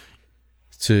 Mm-hmm.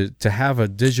 To have a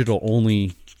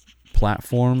digital-only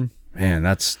platform Man,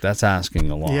 that's asking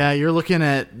a lot. Yeah, you're looking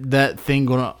at that thing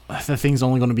the thing's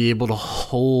only going to be able to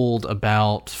hold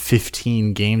about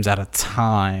 15 games at a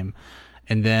time.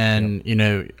 And then,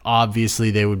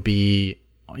 obviously they would be,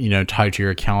 tied to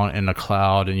your account in the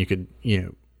cloud, and you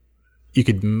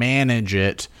could manage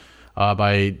it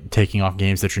by taking off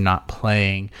games that you're not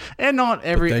playing, and not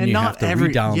every, but then and you not have to every,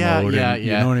 re-download. yeah.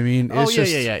 You know what I mean?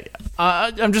 It's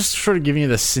I'm just sort of giving you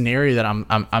the scenario that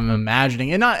I'm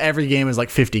imagining, and not every game is like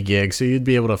 50 gigs, so you'd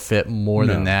be able to fit more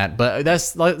than that. But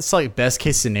it's like best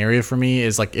case scenario for me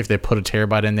is like if they put a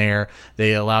terabyte in there,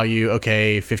 they allow you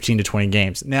 15 to 20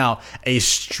 games. Now a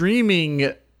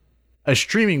streaming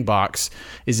box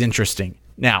is interesting.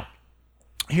 Now,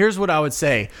 here's what I would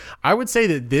say. I would say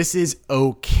that this is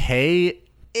okay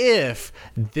if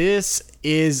this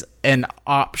is an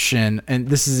option, and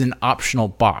this is an optional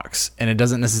box, and it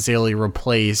doesn't necessarily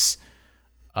replace,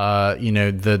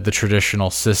 the traditional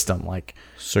system. Like,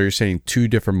 so you're saying two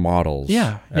different models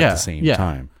at the same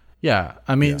time. Yeah.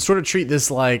 I mean, sort of treat this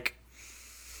like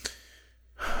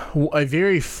a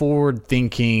very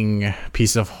forward-thinking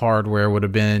piece of hardware would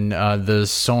have been the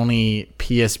Sony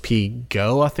PSP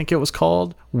Go, I think it was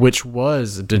called, which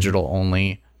was a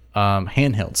digital-only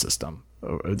handheld system,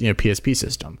 PSP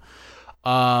system.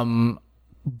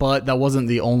 But that wasn't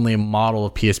the only model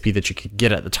of PSP that you could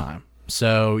get at the time.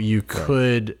 So you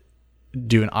could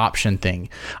do an option thing.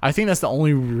 I think that's the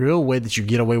only real way that you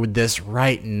get away with this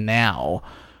right now.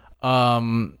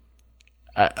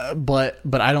 But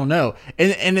I don't know,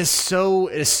 and it's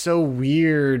so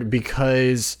weird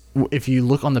because if you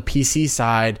look on the PC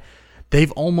side,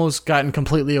 they've almost gotten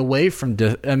completely away from.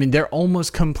 They're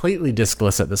almost completely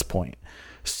diskless at this point.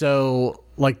 So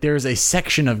like, there's a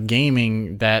section of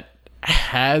gaming that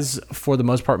has, for the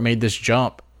most part, made this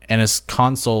jump, and it's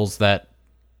consoles that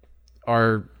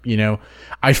are,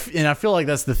 I feel like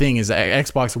that's the thing is that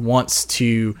Xbox wants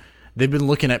to. They've been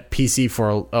looking at PC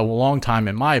for a long time,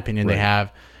 in my opinion. Right. They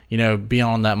have, being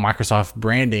on that Microsoft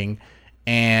branding,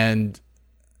 and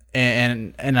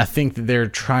I think that they're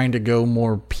trying to go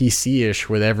more PC-ish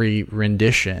with every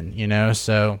rendition,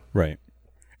 So right,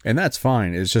 and that's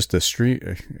fine. It's just the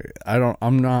stream.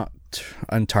 I'm not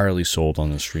entirely sold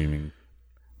on the streaming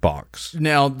box.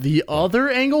 Now, the other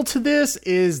angle to this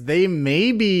is they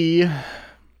may be.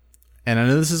 And I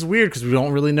know this is weird because we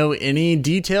don't really know any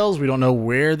details. We don't know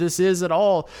where this is at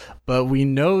all. But we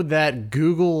know that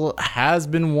Google has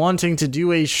been wanting to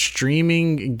do a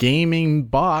streaming gaming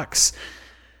box.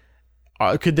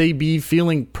 Could they be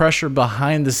feeling pressure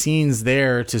behind the scenes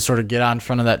there to sort of get out in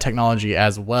front of that technology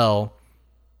as well?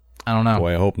 I don't know.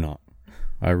 Boy, I hope not.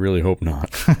 I really hope not.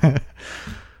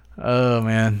 Oh,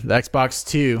 man. The Xbox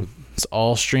 2. It's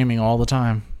all streaming all the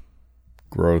time.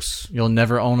 Gross. You'll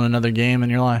never own another game in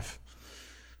your life.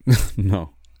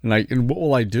 No. And what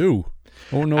will I do?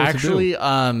 I won't know what to do. Actually,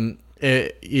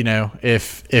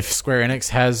 if Square Enix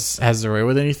has their way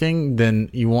with anything,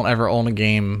 then you won't ever own a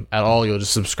game at all. You'll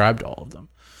just subscribe to all of them.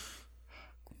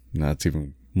 That's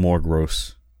even more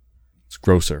gross. It's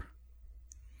grosser,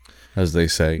 as they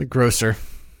say. The grosser.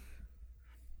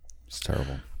 It's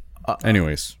terrible.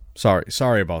 Anyways,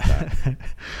 sorry about that.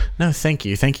 No, thank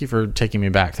you for taking me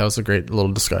back. That was a great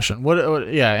little discussion.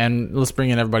 And let's bring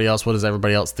in everybody else. What does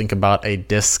everybody else think about a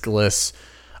diskless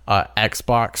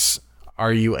Xbox?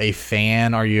 Are you a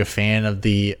fan? Are you a fan of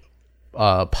the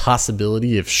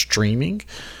possibility of streaming?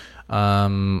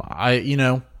 I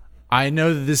know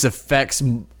that this affects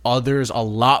others a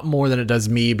lot more than it does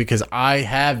me because I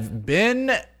have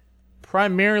been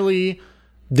primarily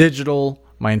digital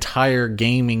my entire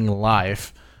gaming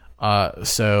life.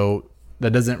 So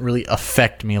that doesn't really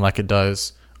affect me like it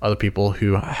does other people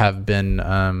who have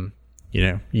been,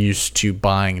 used to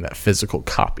buying that physical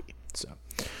copy. So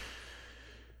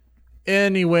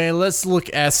anyway, let's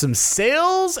look at some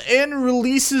sales and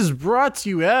releases brought to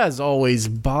you as always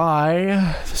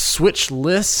by the Switch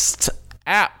List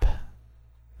app,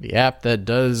 the app that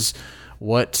does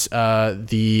what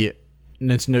the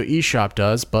Nintendo eShop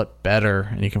does, but better.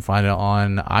 And you can find it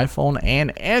on iPhone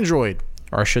and Android.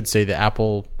 Or I should say the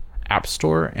Apple App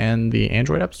Store and the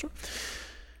Android App Store.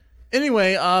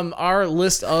 Anyway, our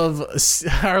list of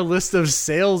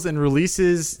sales and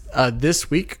releases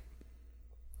this week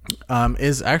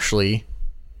is actually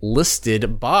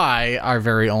listed by our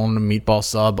very own Meatball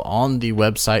Sub on the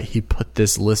website. He put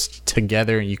this list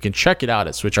together, and you can check it out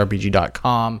at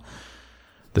switchrpg.com.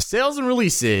 The sales and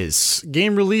releases,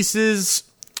 game releases.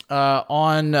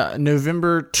 On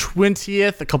November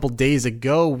 20th, a couple days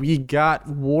ago, we got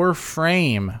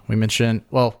Warframe.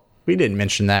 We didn't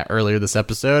mention that earlier this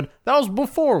episode. That was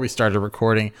before we started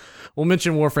recording. We'll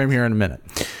mention Warframe here in a minute.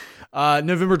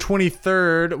 November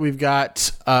 23rd, we've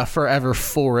got Forever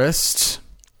Forest.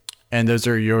 And those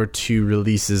are your 2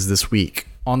 releases this week.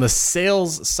 On the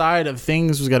sales side of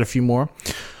things, we've got a few more.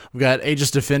 We've got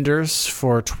Aegis Defenders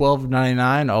for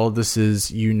 $12.99. All of this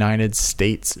is United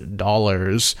States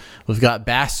dollars. We've got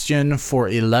Bastion for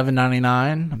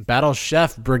 $11.99. Battle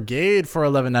Chef Brigade for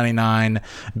 $11.99.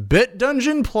 Bit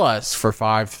Dungeon Plus for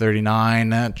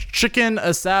 $5.39. Chicken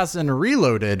Assassin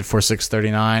Reloaded for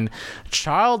 $6.39.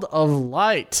 Child of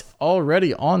Light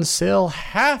already on sale,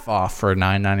 half off for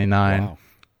 $9.99. Wow.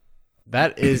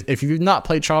 That is, if you've not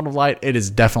played Child of Light, it is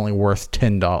definitely worth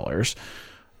 $10.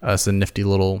 It's a nifty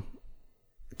little,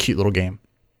 cute little game.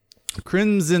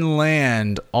 Crimson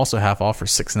Land, also half off for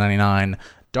 $6.99.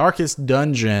 Darkest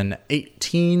Dungeon,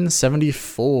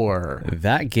 $18.74.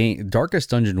 That game, Darkest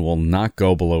Dungeon, will not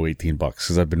go below $18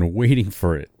 because I've been waiting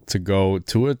for it to go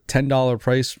to a $10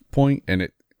 price point, and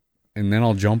then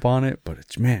I'll jump on it. But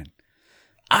it's, man,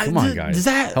 come on, guys,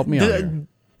 help me out here.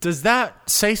 Does that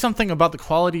say something about the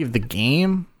quality of the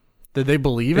game? Did they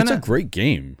believe in it? It's a great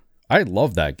game. I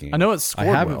love that game. I know it's scored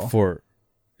I have well. it for,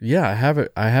 yeah, I have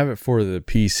it for the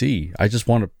PC. I just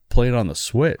want to play it on the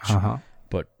Switch.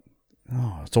 But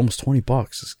it's almost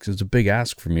 $20. It's a big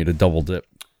ask for me to double dip.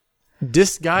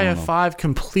 Disgaea 5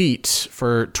 Complete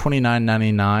for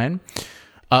 $29.99.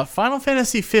 Final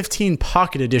Fantasy 15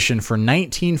 Pocket Edition for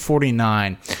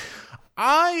 $19.49.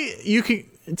 You can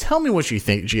tell me what you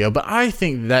think, Gio, but I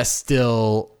think that's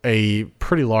still a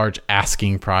pretty large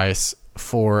asking price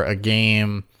for a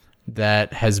game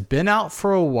that has been out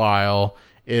for a while.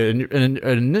 It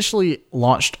initially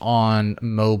launched on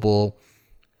mobile,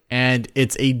 and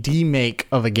it's a demake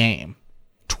of a game.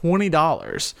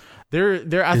 $20.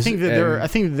 I think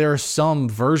there are some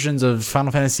versions of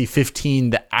Final Fantasy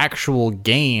 15, the actual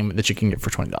game, that you can get for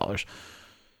 $20.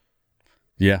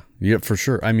 Yeah, for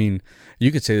sure. I mean,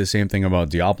 you could say the same thing about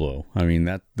Diablo. I mean,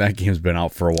 that game's been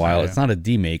out for a while. Yeah. It's not a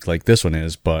demake like this one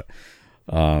is, but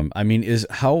I mean,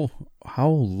 how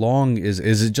long is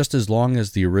it? Just as long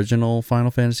as the original Final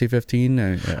Fantasy 15?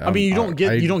 I mean, you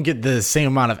don't get the same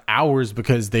amount of hours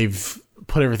because they've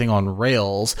put everything on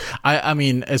rails. I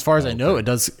mean, as far as I know, it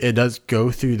does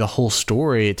go through the whole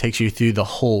story. It takes you through the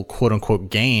whole quote unquote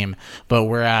game. But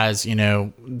whereas,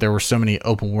 there were so many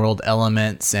open world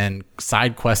elements and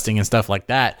side questing and stuff like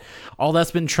that, all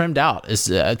that's been trimmed out. Is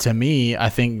to me, I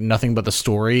think nothing but the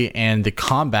story and the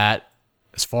combat.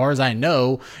 As far as I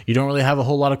know, you don't really have a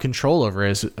whole lot of control over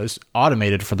it. It's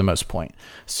automated for the most point.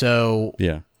 So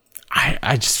yeah,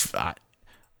 I just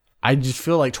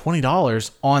feel like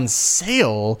 $20 on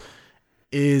sale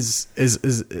is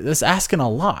asking a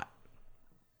lot.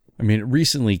 I mean, it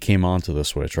recently came onto the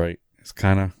Switch, right? It's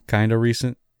kind of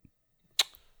recent.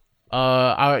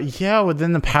 Yeah,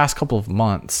 within the past couple of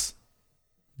months.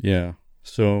 Yeah.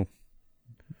 So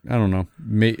I don't know.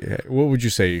 What would you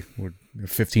say?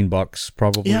 $15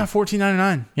 probably? Yeah,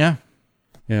 $14.99. Yeah.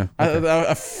 Yeah. Okay.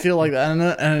 I feel like that. And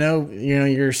I know,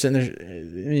 you're sitting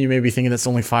there, you may be thinking that's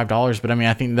only $5, but I mean,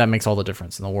 I think that makes all the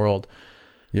difference in the world.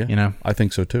 Yeah. I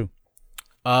think so too.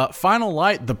 Final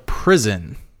Light, The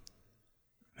Prison.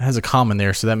 It has a comma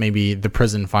there, so that may be The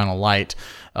Prison Final Light.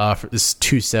 This is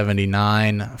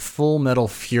 $2.79. Full Metal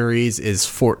Furies is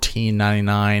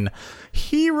 $14.99.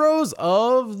 Heroes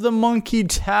of the Monkey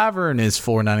Tavern is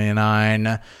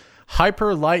 $4.99.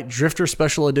 Hyper Light Drifter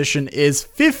Special Edition is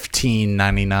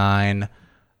 $15.99.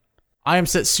 I Am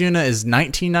Setsuna is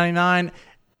 $19.99.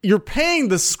 You're paying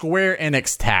the Square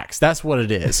Enix tax. That's what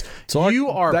it is. So you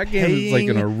are that game is like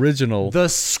an original. The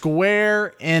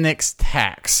Square Enix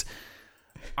tax.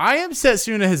 I Am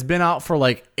Setsuna has been out for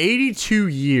like 82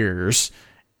 years.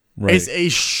 Right. It's a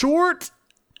short,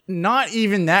 not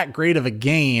even that great of a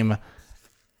game.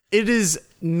 It is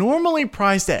normally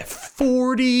priced at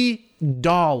 $40.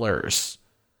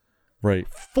 Right.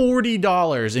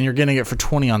 $40, and you're getting it for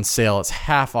 $20 on sale. It's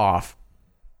half off.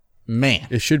 Man.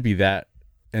 It should be that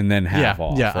and then half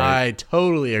off. Yeah, right? I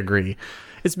totally agree.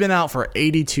 It's been out for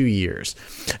 82 years.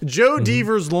 Joe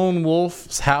Deaver's Lone Wolf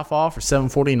is half off for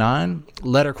 $7.49.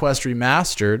 Letter Quest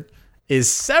Remastered is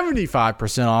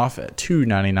 75% off at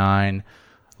 $2.99.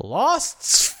 Lost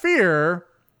Sphere,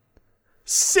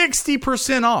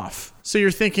 60% off. So you're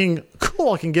thinking,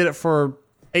 cool, I can get it for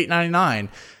 $8.99.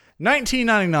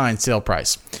 $19.99 sale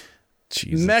price.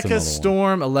 Jeez, Mecha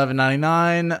Storm,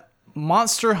 $11.99.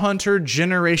 Monster Hunter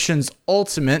Generations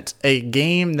Ultimate, a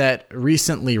game that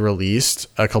recently released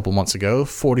a couple months ago,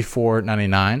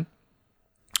 $44.99.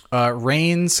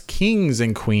 Reigns Kings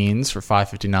and Queens for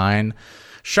 $5.59.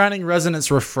 Shining Resonance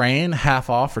Refrain, half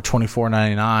off for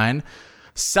 $24.99.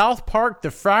 South Park: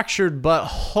 The Fractured But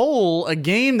Whole, a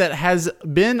game that has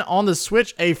been on the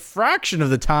Switch a fraction of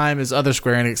the time as other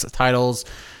Square Enix titles.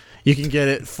 You can get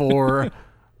it for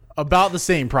about the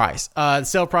same price.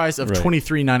 Sale price of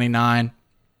 $23.99.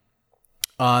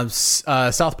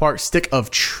 South Park: Stick of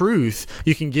Truth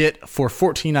you can get for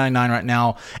 $14.99 right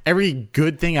now. Every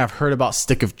good thing I've heard about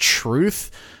Stick of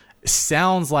Truth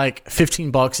sounds like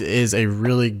 $15 is a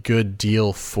really good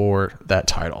deal for that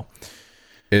title.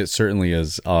 It certainly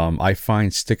is. I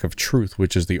find Stick of Truth,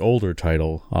 which is the older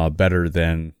title, better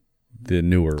than the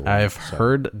newer one. I've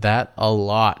heard that a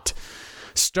lot.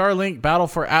 Starlink Battle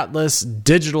for Atlas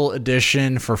Digital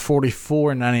Edition for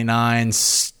 $44.99.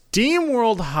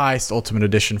 SteamWorld Heist Ultimate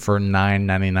Edition for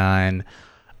 $9.99.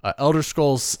 Elder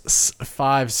Scrolls V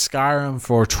Skyrim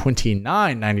for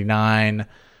 $29.99.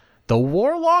 The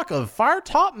Warlock of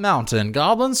Firetop Mountain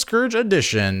Goblin Scourge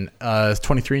Edition,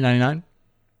 $23.99.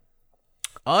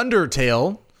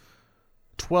 Undertale,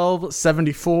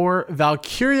 $12.74.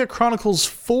 Valkyria Chronicles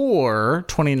 4,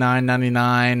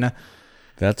 $29.99.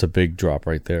 That's a big drop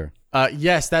right there.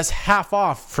 Yes, that's half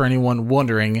off for anyone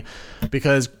wondering,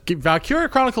 because Valkyria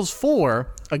Chronicles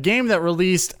 4, a game that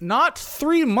released not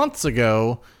 3 months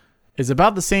ago, is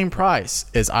about the same price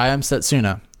as I Am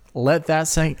Setsuna. Let that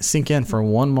sink in for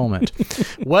one moment.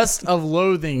 West of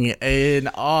Loathing, an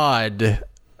odd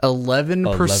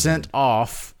 11%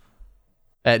 off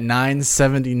at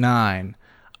 $9.79.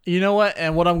 You know what?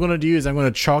 And what I'm going to do is I'm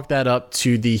going to chalk that up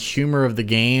to the humor of the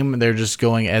game. They're just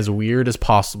going as weird as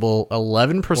possible.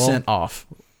 11% off.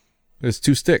 It's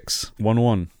 2 sticks.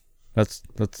 1-1. That's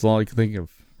all I can think of,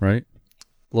 right?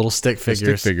 Little stick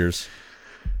figures. Stick figures.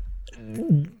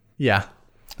 Yeah.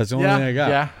 That's the only thing I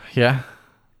got. Yeah.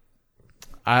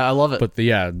 I love it. But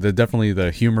definitely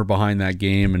the humor behind that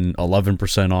game and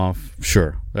 11% off.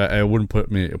 Sure, I wouldn't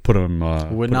put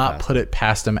them. Would not put it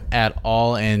past them at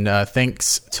all. And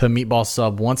thanks to Meatball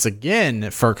Sub once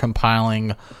again for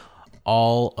compiling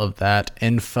all of that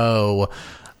info.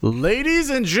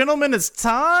 Ladies and gentlemen, it's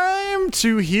time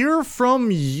to hear from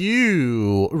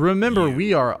you. Remember,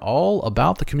 we are all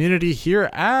about the community here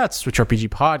at Switch RPG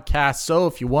Podcast. So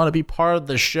if you want to be part of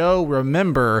the show,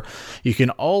 remember, you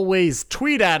can always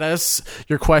tweet at us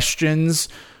your questions,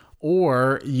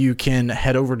 or you can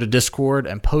head over to Discord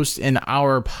and post in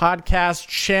our podcast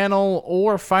channel,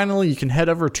 or finally, you can head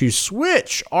over to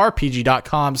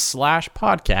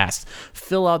switchrpg.com/podcast.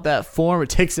 Fill out that form. It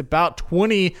takes about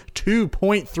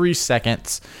 22.3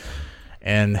 seconds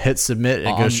and hit submit.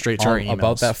 It goes straight to our emails.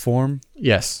 About that form?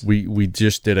 Yes. We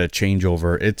just did a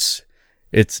changeover.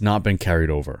 It's not been carried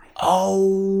over.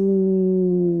 Oh.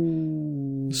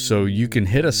 So you can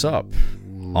hit us up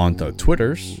on the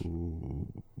Twitters,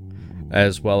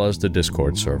 as well as the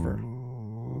Discord server.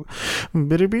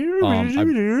 And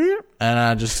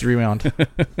I just rewound.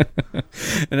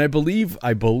 And I believe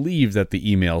that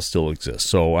the email still exists.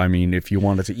 So, I mean, if you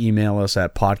wanted to email us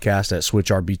at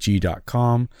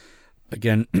podcast@switchrbg.com,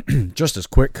 again, just as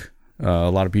quick.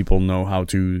 A lot of people know how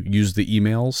to use the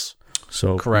emails.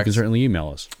 So correct. You can certainly email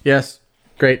us. Yes.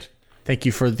 Great. Thank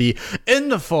you for the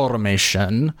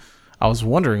information. I was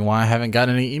wondering why I haven't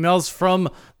gotten any emails from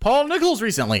Paul Nichols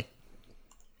recently.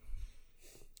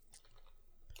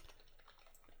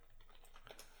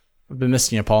 I've been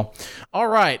missing you, Paul. All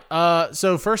right.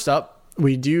 So first up,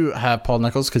 we do have Paul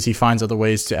Nichols because he finds other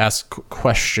ways to ask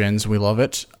questions. We love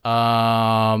it.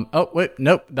 Oh, wait.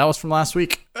 Nope. That was from last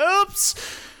week. Oops.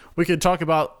 We could talk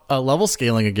about level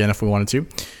scaling again if we wanted to.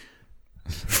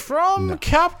 From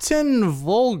Captain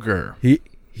Vulgar.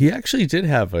 He actually did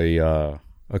have a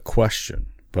question,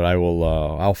 but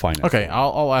I'll find it. Okay,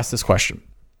 I'll ask this question.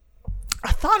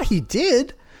 I thought he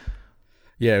did.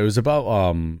 Yeah, it was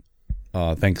about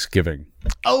Thanksgiving.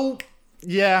 Oh,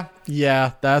 yeah,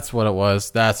 that's what it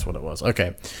was.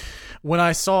 Okay. When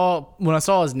I saw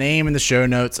his name in the show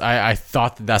notes, I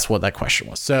thought that's what that question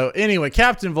was. So anyway,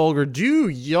 Captain Vulgar, do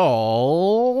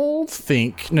y'all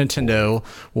think Nintendo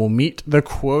will meet the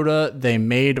quota they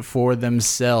made for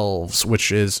themselves,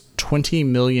 which is 20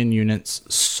 million units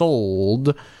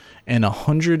sold and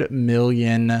 100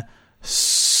 million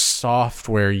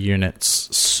software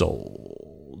units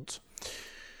sold?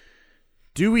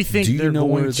 Do we think they're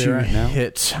going to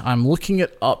hit? I'm looking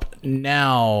it up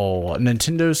now.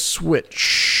 Nintendo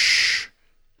Switch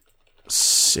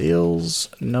sales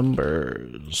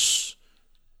numbers.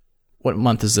 What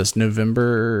month is this?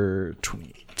 November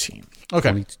 2018.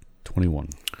 Okay.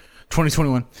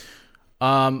 2021.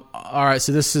 All right,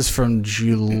 so this is from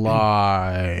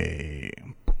July.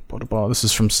 This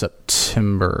is from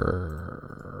September.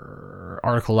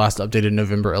 Article last updated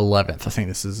November 11th. I think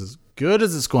this is as good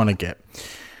as it's going to get.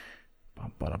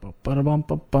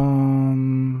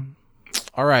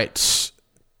 All right.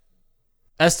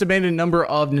 Estimated number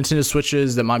of Nintendo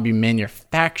Switches that might be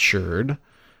manufactured.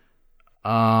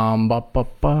 How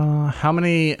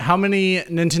many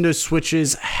Nintendo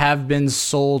Switches have been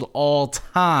sold all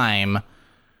time?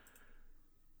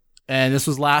 And this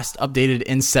was last updated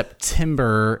in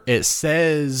September. It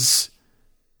says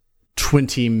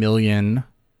 20 million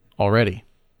already.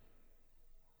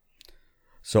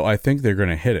 So I think they're going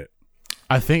to hit it.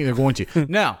 I think they're going to.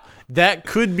 Now, that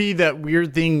could be that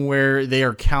weird thing where they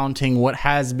are counting what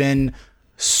has been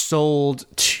sold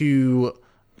to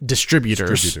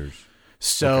distributors.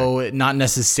 So not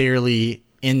necessarily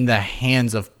in the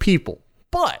hands of people.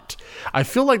 But I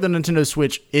feel like the Nintendo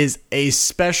Switch is a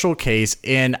special case.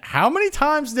 And how many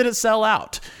times did it sell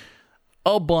out?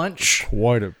 A bunch.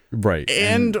 Right.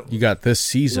 And you got this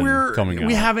season coming out.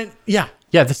 We haven't. Yeah.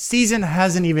 The season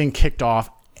hasn't even kicked off.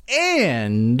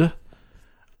 And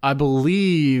I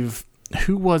believe,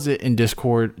 who was it in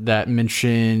Discord that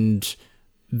mentioned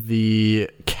the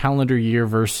calendar year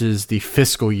versus the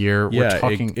fiscal year? Yeah,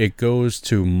 it goes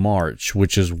to March,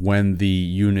 which is when the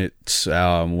units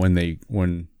when they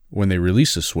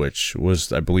release the Switch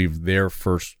was, I believe, their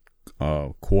first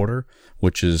quarter,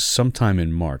 which is sometime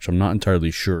in March. I'm not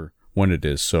entirely sure when it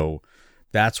is, so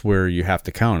that's where you have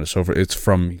to count it. So it's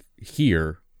from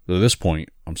here to this point.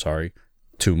 I'm sorry,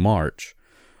 to March.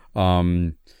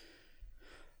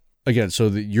 Again, so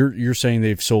you're saying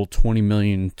they've sold 20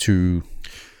 million to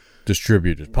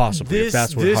distributors, possibly. If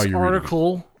that's how you read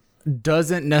article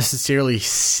doesn't necessarily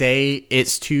say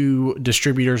it's to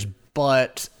distributors,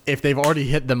 but if they've already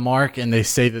hit the mark and they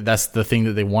say that that's the thing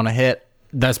that they want to hit,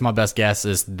 that's my best guess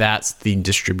is that's the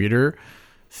distributor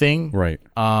thing. Right.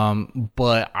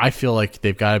 But I feel like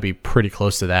they've got to be pretty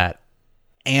close to that.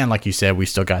 And like you said, we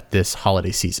still got this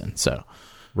holiday season, so.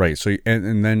 Right. So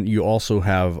and then you also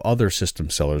have other system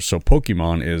sellers. So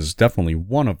Pokemon is definitely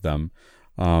one of them,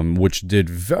 which did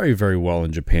very, very well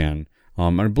in Japan.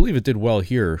 And I believe it did well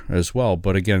here as well.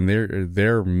 But again,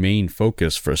 their main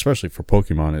focus especially for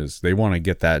Pokemon is they want to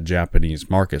get that Japanese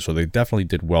market. So they definitely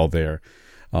did well there.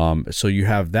 So you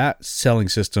have that selling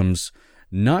systems,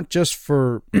 not just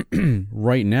for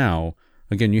right now.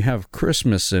 Again, you have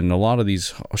Christmas and a lot of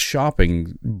these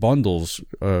shopping bundles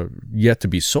yet to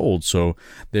be sold, so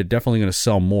they're definitely going to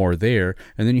sell more there.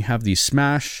 And then you have the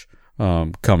Smash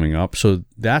coming up, so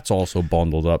that's also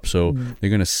bundled up. So they're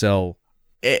going to sell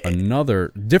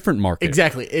another different market.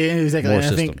 Exactly. And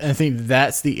I think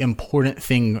that's the important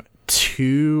thing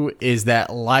too, is that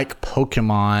like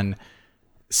Pokemon,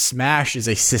 Smash is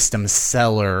a system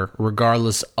seller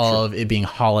regardless of it being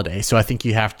holiday. So I think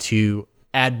you have to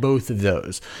add both of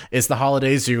those. It's the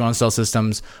holidays, so you're going to sell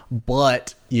systems,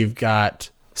 but you've got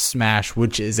Smash,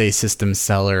 which is a system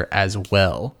seller as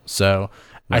well. So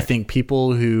right. I think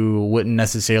people who wouldn't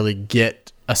necessarily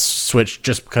get a Switch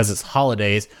just because it's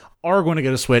holidays are going to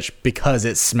get a Switch because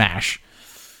it's Smash.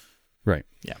 Right.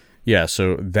 Yeah. Yeah,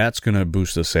 so that's going to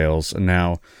boost the sales.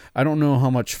 Now, I don't know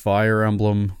how much Fire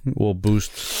Emblem will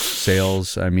boost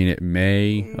sales. I mean, it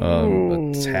may,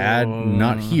 a tad,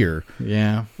 not here.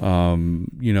 Yeah.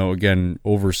 Again,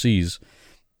 overseas,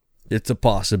 it's a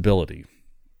possibility.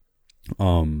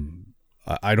 I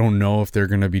don't know if they're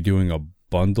going to be doing a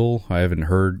bundle. I haven't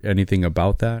heard anything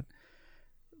about that.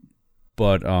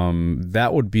 But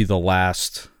that would be the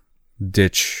last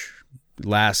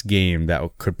game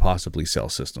that could possibly sell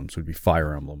systems would be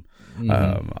Fire Emblem.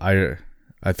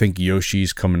 I think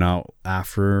Yoshi's coming out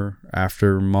after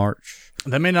March.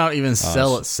 That may not even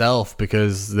sell itself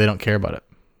because they don't care about it.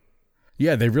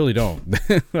 Yeah, they really don't.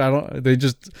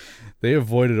 They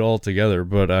avoid it altogether.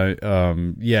 But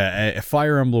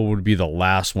Fire Emblem would be the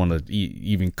last one to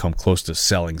even come close to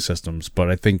selling systems.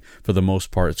 But I think for the most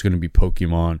part, it's going to be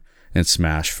Pokemon and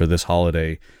Smash for this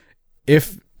holiday.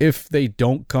 If they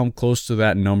don't come close to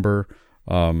that number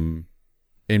in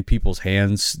people's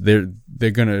hands, they're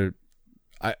gonna.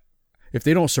 If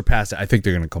they don't surpass it, I think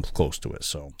they're gonna come close to it.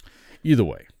 So, either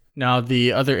way. Now,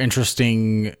 the other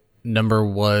interesting number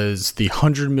was the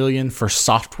 100 million for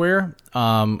software.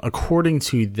 According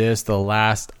to this, the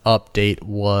last update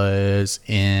was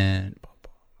in.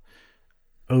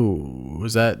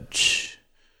 Was that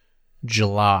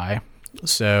July?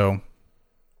 So.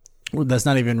 That's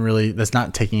not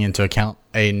taking into account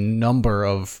a number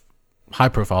of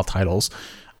high-profile titles,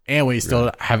 and we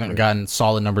still haven't gotten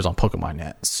solid numbers on Pokemon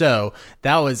yet. So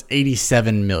that was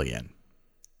 87 million.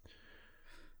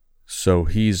 So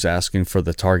he's asking for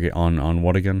the target on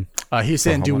what again? He's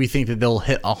saying, do we think that they'll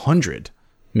hit 100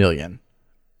 million?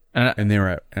 And they were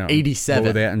at 87. What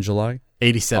were they at in July?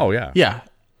 87. Oh, yeah. Yeah,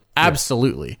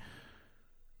 absolutely.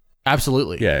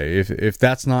 Absolutely. Yeah, if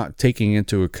that's not taking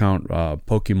into account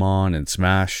Pokemon and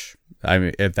Smash, I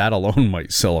mean, if that alone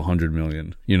might sell 100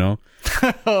 million, you know?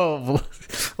 Oh,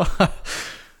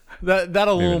 that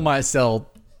alone might sell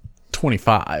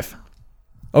 25.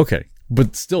 Okay,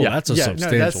 but still, that's a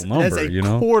substantial number, that's a you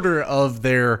know? quarter of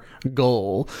their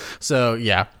goal. So,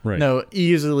 yeah. Right. No,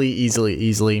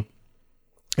 easily.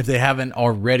 If they haven't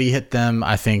already hit them,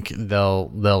 I think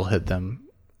they'll hit them.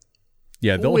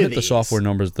 Yeah, they'll hit the software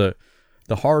numbers. The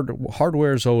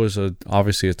hardware is always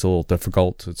obviously it's a little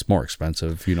difficult. It's more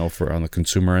expensive, you know, for on the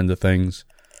consumer end of things.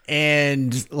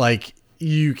 And like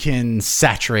you can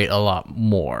saturate a lot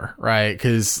more, right?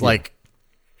 Because like,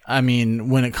 I mean,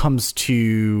 when it comes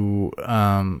to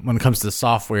the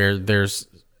software, there's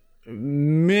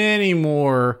many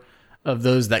more of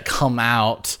those that come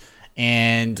out.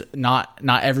 And not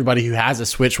everybody who has a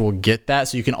Switch will get that,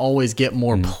 so you can always get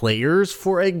more players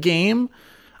for a game.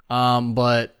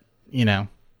 But you know,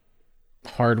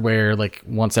 hardware, like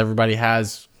once everybody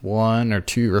has 1 or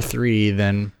 2 or 3,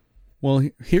 then well,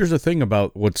 here's the thing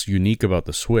about what's unique about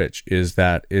the Switch is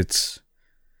that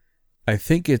I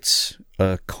think it's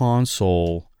a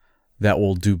console that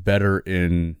will do better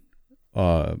in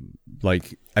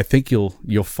like I think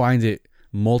you'll find it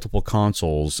multiple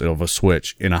consoles of a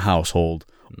Switch in a household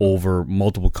over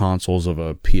multiple consoles of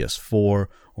a PS4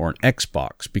 or an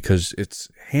Xbox because it's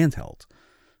handheld.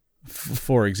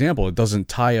 For example, it doesn't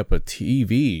tie up a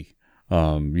TV.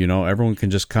 You know, everyone can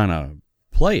just kind of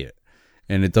play it,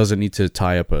 and it doesn't need to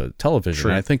tie up a television.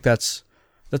 And I think that's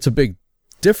a big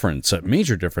difference, a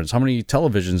major difference. How many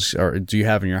televisions do you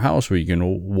have in your house where you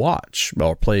can watch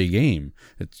or play a game?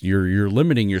 You're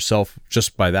limiting yourself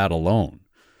just by that alone.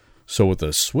 So with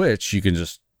the Switch, you can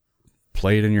just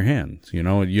play it in your hand. You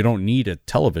know, you don't need a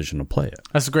television to play it.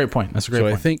 That's a great point. Point.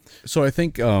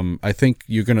 I think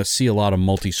you're going to see a lot of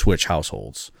multi-Switch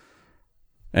households,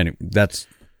 and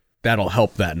that'll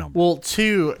help that number. Well,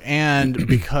 too, and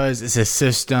because it's a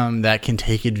system that can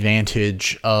take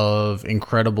advantage of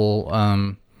incredible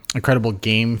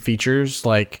game features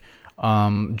like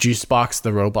Juicebox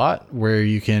the robot, where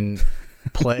you can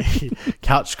play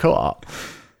couch co-op.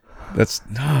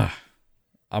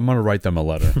 I'm going to write them a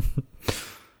letter.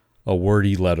 A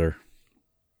wordy letter.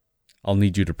 I'll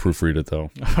need you to proofread it, though.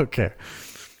 Okay.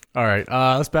 All right.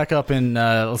 Let's back up and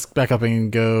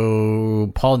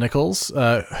go Paul Nichols.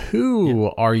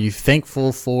 Who are you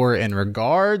thankful for in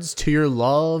regards to your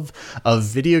love of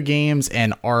video games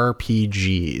and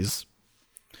RPGs?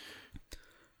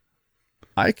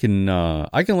 I can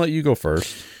let you go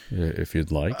first if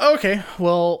you'd like. Okay.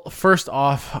 Well, first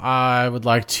off, I would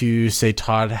like to say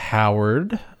Todd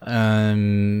Howard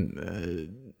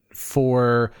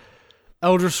for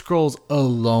Elder Scrolls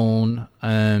alone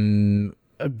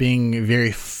being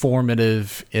very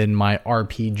formative in my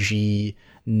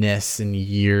RPG-ness and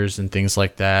years and things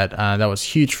like that. That was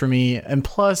huge for me. And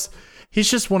plus,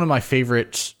 he's just one of my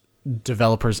favorite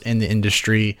developers in the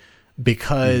industry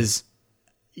because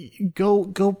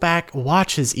go back,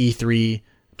 watch his E3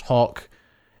 talk.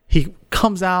 He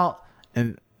comes out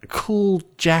in a cool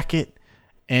jacket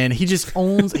and he just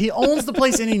owns the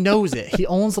place and he knows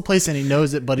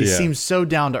it. But he seems so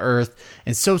down to earth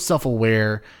and so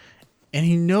self-aware, and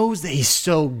he knows that he's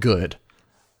so good.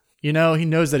 You know, he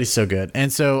knows that he's so good.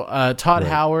 And so Todd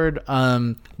Howard,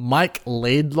 Mike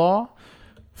Laidlaw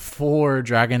for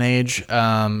Dragon Age.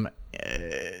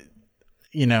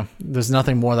 You know, there's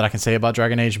nothing more that I can say about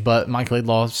Dragon Age, but Mike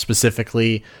Laidlaw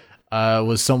specifically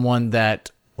was someone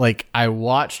that, like, I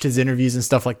watched his interviews and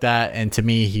stuff like that, and to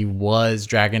me, he was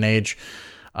Dragon Age.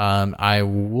 I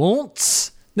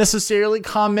won't necessarily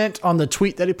comment on the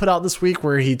tweet that he put out this week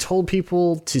where he told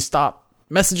people to stop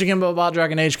messaging him about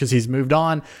Dragon Age because he's moved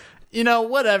on. You know,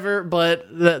 whatever, but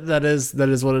that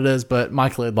is what it is. But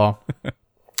Mike Laidlaw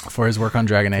for his work on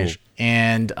Dragon Age.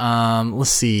 And let's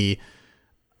see.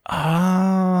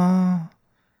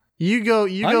 You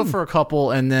go for a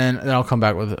couple, and then I'll come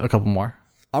back with a couple more.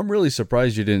 I'm really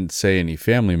surprised you didn't say any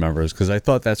family members because I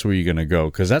thought that's where you're going to go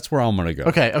because that's where I'm going to go.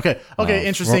 Okay.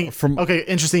 Interesting.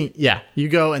 Interesting. Yeah, you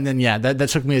go, and then that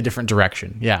took me a different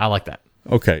direction. Yeah, I like that.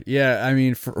 Okay. Yeah, I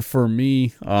mean, for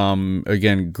me,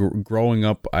 again, growing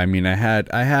up, I mean, I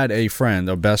had a friend,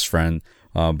 a best friend,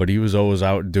 but he was always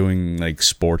out doing like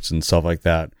sports and stuff like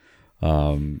that.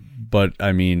 But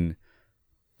I mean,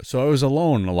 so I was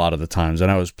alone a lot of the times, and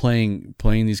I was playing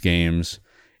these games,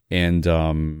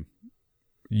 and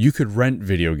you could rent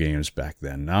video games back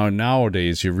then.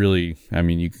 Nowadays, you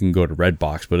can go to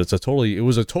Redbox, but it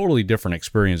was a totally different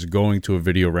experience going to a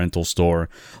video rental store,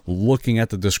 looking at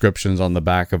the descriptions on the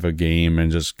back of a game,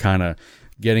 and just kind of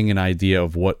getting an idea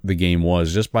of what the game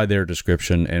was just by their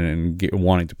description and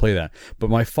wanting to play that. But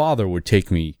my father would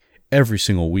take me every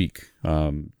single week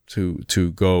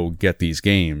to go get these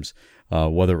games,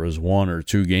 whether it was 1 or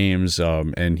 2 games,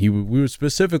 and we would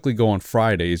specifically go on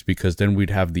Fridays because then we'd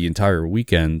have the entire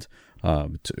weekend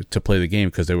to play the game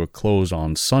because they would close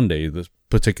on Sunday. This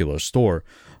particular store,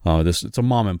 it's a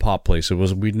mom and pop place.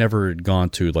 We'd never gone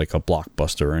to like a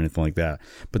Blockbuster or anything like that,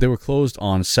 but they were closed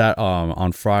on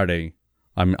Friday.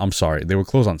 I'm sorry, they were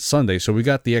closed on Sunday, so we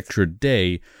got the extra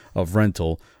day of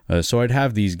rental. So I'd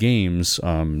have these games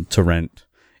to rent,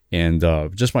 and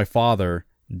just my father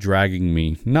dragging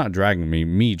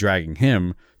me dragging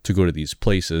him to go to these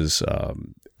places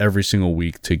every single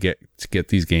week to get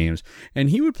these games. And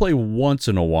he would play once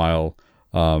in a while.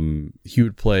 He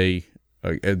would play.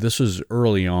 This was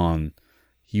early on.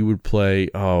 He would play.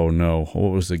 Oh no,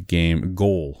 what was the game?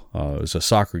 Goal. It was a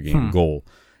soccer game. Goal.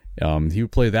 He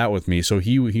would play that with me. So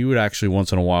he would actually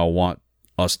once in a while want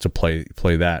us to play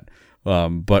that.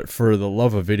 But for the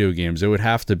love of video games, it would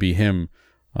have to be him.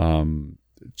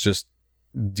 Just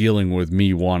dealing with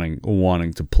me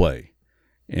wanting to play.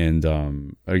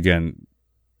 And again,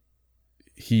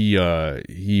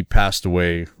 he passed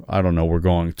away. I don't know. We're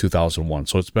going 2001,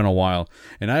 so it's been a while,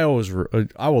 and I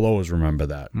will always remember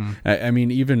that. I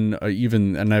mean, even,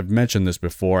 and I've mentioned this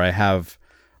before. I have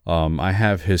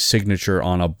his signature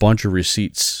on a bunch of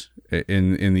receipts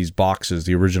in these boxes,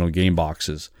 the original game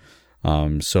boxes.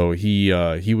 So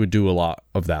he would do a lot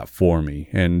of that for me,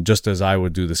 and just as I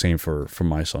would do the same for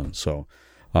my son. So,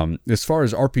 as far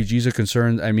as RPGs are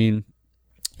concerned, I mean,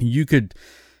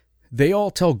 they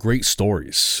all tell great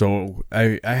stories. So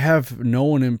I have no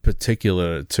one in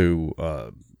particular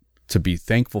to be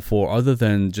thankful for other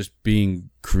than just being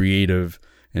creative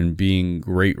and being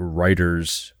great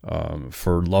writers,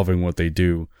 for loving what they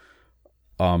do.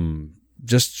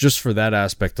 Just for that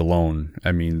aspect alone,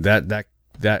 I mean, that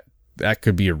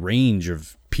could be a range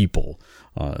of people,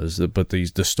 but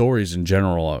the stories in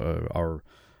general are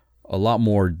a lot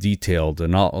more detailed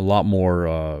and a lot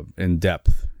more in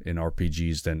depth in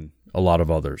RPGs than a lot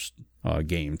of others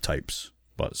game types.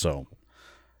 But so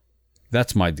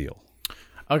that's my deal.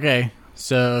 Okay,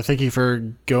 so thank you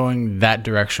for going that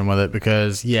direction with it,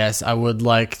 because yes, I would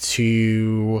like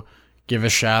to give a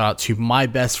shout out to my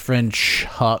best friend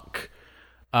Chuck,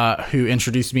 who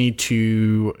introduced me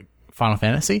to Final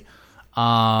Fantasy.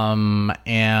 And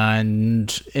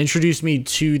introduced me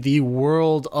to the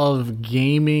world of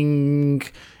gaming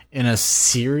in a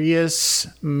serious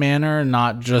manner,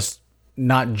 not just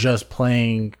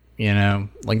playing,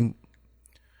 like,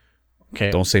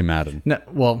 okay. Don't say Madden. No,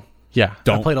 well, yeah,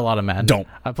 I played a lot of Madden.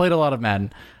 I played a lot of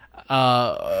Madden.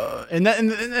 And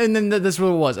then that's what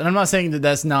it was. And I'm not saying that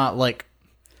that's not like,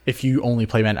 if you only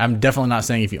play Madden. I'm definitely not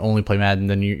saying if you only play Madden,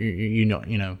 then you're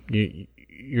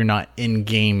not in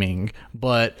gaming.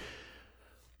 But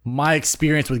my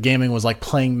experience with gaming was like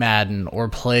playing Madden or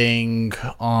playing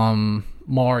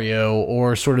Mario,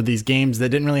 or sort of these games that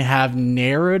didn't really have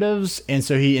narratives. And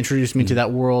so he introduced me to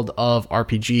that world of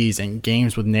RPGs and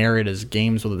games with narratives,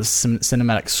 games with a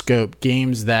cinematic scope,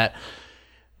 games that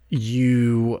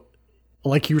you,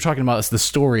 like you were talking about, it's the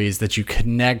stories that you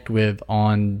connect with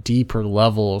on deeper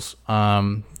levels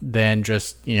than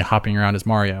just hopping around as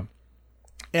Mario.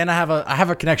 And I have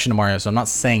a connection to Mario, so I'm not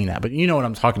saying that, but you know what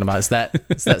I'm talking about. It's that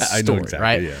story, I know exactly,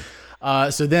 right? Yeah.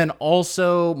 So then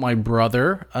also my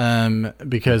brother,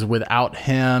 because without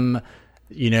him,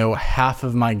 half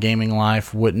of my gaming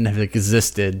life wouldn't have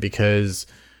existed, because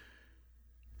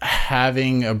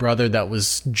having a brother that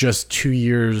was just 2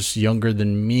 years younger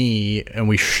than me, and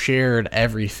we shared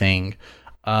everything.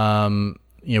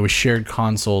 We shared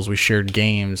consoles, we shared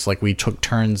games, like we took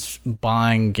turns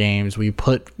buying games, we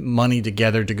put money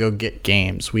together to go get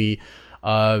games, we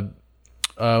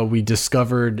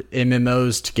discovered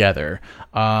MMOs together,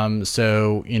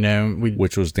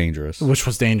 which was dangerous,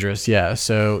 yeah.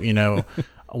 So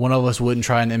one of us wouldn't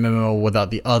try an MMO without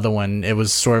the other one. It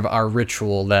was sort of our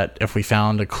ritual that if we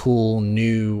found a cool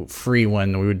new free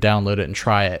one, we would download it and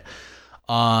try it.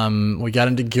 We got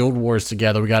into Guild Wars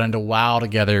together, we got into WoW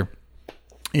together.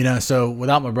 So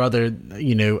without my brother,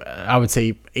 I would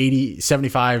say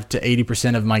 75 to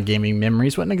 80% of my gaming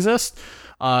memories wouldn't exist.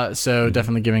 So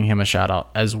definitely giving him a shout out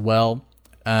as well.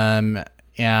 And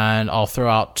I'll throw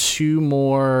out 2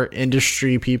 more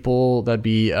industry people. That'd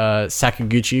be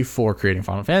Sakaguchi for creating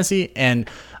Final Fantasy, and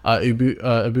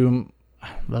Uematsu.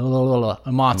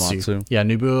 Yeah,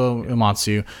 Nobuo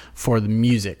Uematsu for the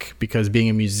music, because being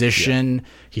a musician,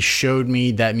 he showed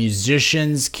me that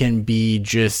musicians can be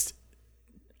just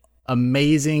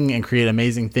amazing and create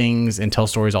amazing things and tell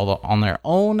stories all on their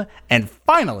own. And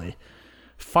finally,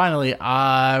 finally,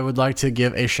 I would like to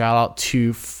give a shout out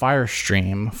to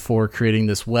Firestream for creating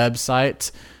this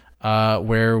website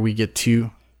where we get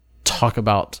to talk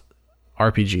about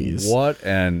RPGs. What?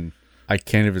 And I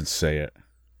can't even say it.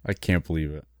 I can't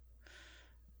believe it.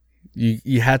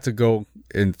 You had to go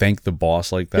and thank the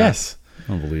boss like that? Yes.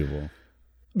 Unbelievable.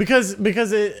 Because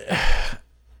it,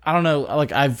 I don't know,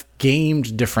 like I've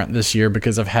gamed different this year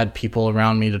because I've had people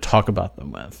around me to talk about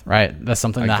them with, right? That's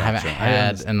something that I haven't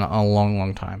had in a long,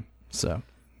 long time. So,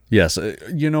 yes,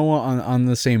 you know what? On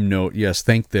the same note, yes,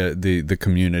 thank the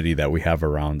community that we have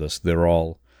around us. They're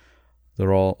all a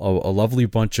lovely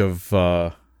bunch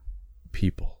of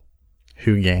people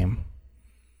who game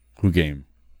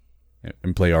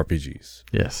and play RPGs.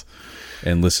 Yes,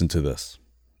 and listen to this.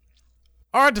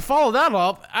 All right, to follow that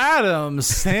up, Adam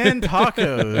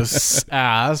Santacos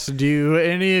asked, do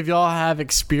any of y'all have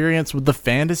experience with the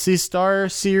Phantasy Star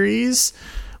series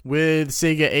with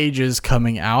Sega Ages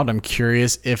coming out? I'm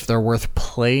curious if they're worth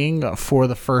playing for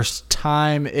the first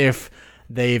time, if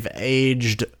they've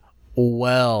aged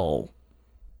well.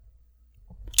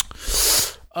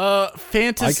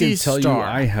 Phantasy Star.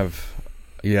 I can tell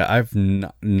you I've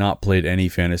not played any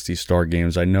Phantasy Star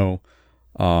games. I know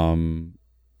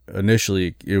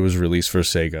initially it was released for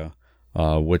Sega,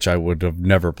 which I would have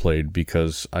never played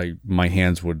because my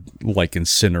hands would like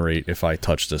incinerate if I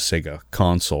touched a Sega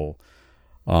console.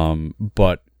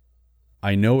 But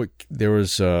I know there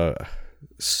was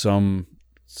some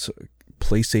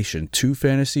PlayStation 2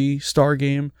 Phantasy Star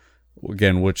game,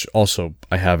 again, which also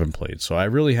I haven't played. So I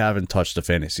really haven't touched a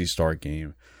Phantasy Star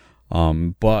game.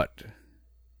 But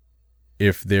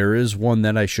if there is one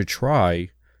that I should try,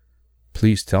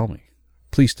 please tell me.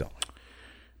 Please tell me.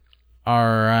 All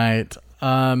right.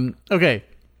 Okay.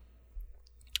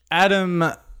 Adam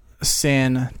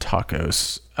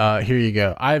Santacos. Here you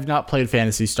go. I have not played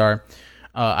Phantasy Star.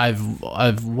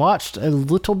 I've watched a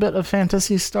little bit of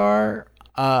Phantasy Star.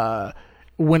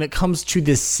 When it comes to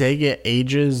the Sega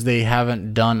Ages, they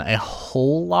haven't done a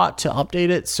whole lot to update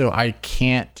it, so I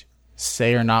can't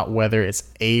say or not whether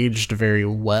it's aged very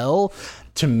well.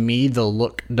 To me, the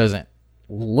look doesn't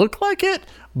look like it,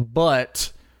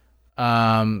 but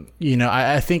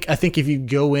I think if you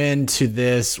go into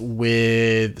this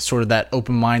with sort of that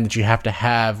open mind that you have to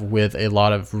have with a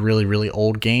lot of really, really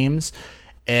old games,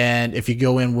 and if you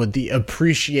go in with the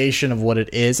appreciation of what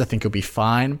it is, I think you'll be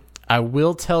fine. I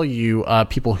will tell you,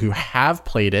 people who have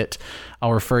played it,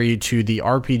 I'll refer you to the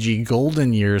RPG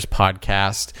Golden Years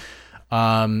podcast,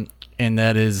 and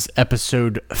that is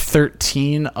episode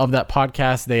 13 of that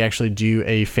podcast. They actually do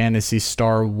a Phantasy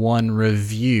Star 1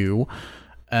 review.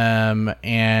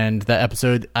 And that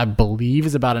episode, I believe,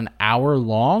 is about an hour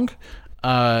long.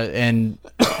 And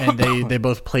they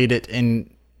both played it in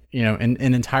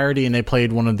entirety, and they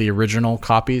played one of the original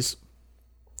copies.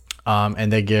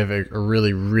 And they give a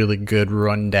really, really good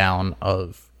rundown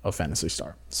of Phantasy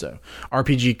Star. So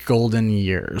RPG Golden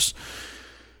Years.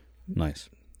 Nice.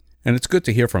 And it's good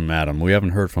to hear from Adam. We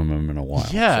haven't heard from him in a while.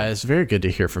 Yeah, It's very good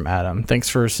to hear from Adam. Thanks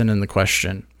for sending the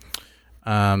question.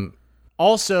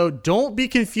 Also, don't be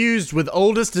confused with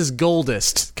Oldest is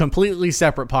Goldest. Completely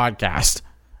separate podcast.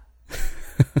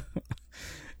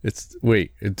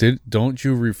 Don't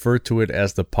you refer to it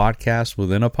as the podcast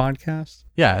within a podcast?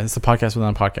 Yeah, it's a podcast within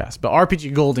a podcast. But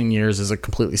RPG Golden Years is a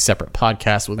completely separate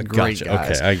podcast with great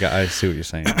guys. Okay, I see what you're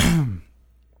saying.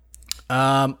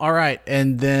 All right,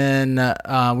 and then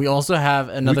we also have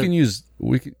another.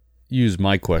 We can use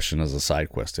my question as a side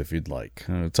quest if you'd like.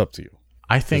 It's up to you.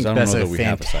 I think that's a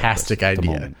fantastic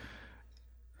idea.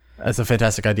 That's a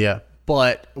fantastic idea.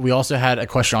 But we also had a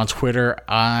question on Twitter.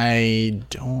 I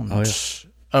don't.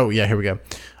 Oh yeah, here we go.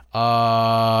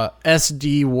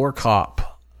 SD Warcop.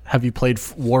 Have you played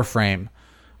Warframe?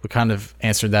 We kind of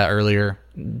answered that earlier.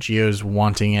 Gio's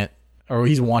wanting it, or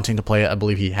he's wanting to play it. I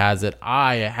believe he has it.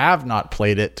 I have not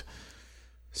played it.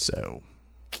 So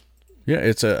yeah,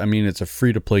 it's a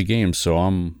free to play game, so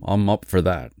I'm up for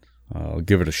that. I'll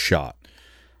give it a shot.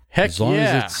 Heck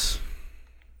yeah.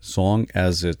 As long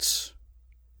as it's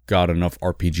got enough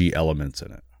RPG elements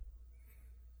in it.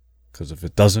 Because if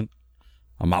it doesn't,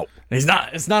 I'm out. It's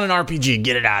not an RPG.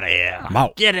 Get it out of here. I'm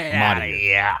out. Get it out of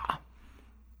here.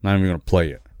 Not even going to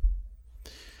play it.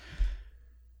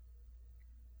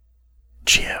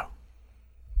 Gio.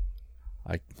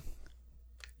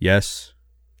 Yes.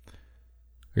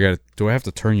 Do I have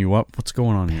to turn you up? What's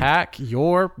going on here? Pack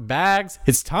your bags.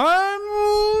 It's time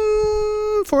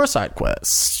for a side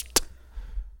quest.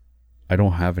 I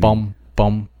don't have any. I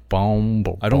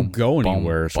don't go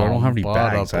anywhere, so I don't have any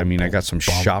bags. I mean, I got some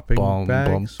shopping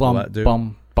bags. Will that do?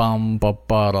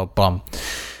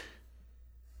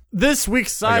 This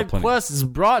week's side plenty. quest is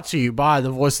brought to you by the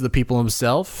voice of the people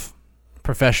himself,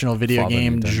 professional video Father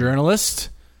game Nintendo. journalist.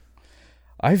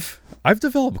 I've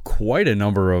developed quite a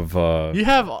number of You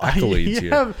have accolades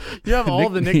here. you have all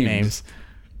the Nicknames.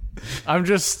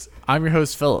 nicknames. I'm your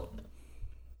host, Philip.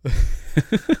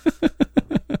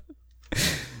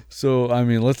 So I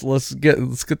mean, let's get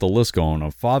the list going.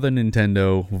 Father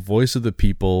Nintendo, voice of the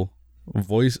people,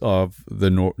 voice of the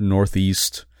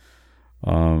Northeast,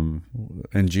 and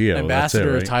Geo.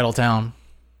 Ambassador that's it, right? of Titletown.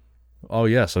 Oh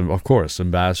yes, of course,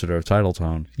 ambassador of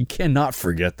Titletown. You cannot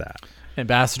forget that.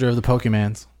 Ambassador of the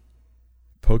Pokemans.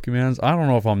 Pokemans. I don't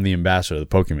know if I'm the ambassador of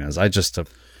the Pokemans. I just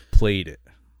played it.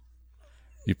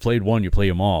 You played one, you play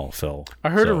them all, Phil. I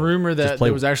heard So, a rumor that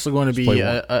there was actually going to be play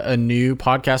one. a new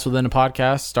podcast within a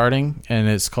podcast starting, and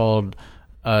it's called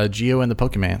Geo and the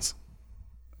Pokemans.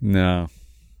 No,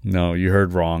 you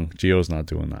heard wrong. Geo's not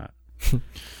doing that.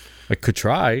 I could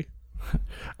try.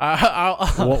 I'll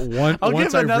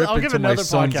give another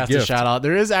podcast a shout out.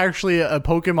 There is actually a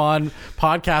Pokemon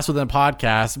podcast within a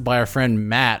podcast by our friend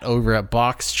Matt over at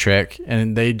Box Trick,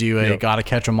 and they do a Gotta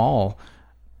Catch 'Em All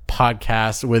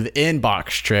podcast within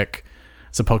Box Trick.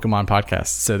 It's a Pokemon podcast,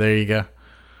 so there you go.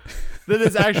 That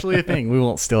is actually a thing. We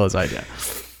won't steal his idea.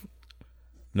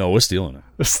 No, we're stealing it.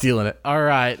 We're stealing it. All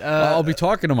right. I'll be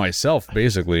talking to myself,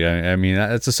 basically. I mean,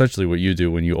 that's essentially what you do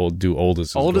when you do Oldest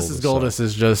is Goldest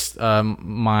is just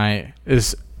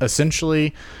is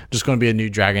essentially just going to be a new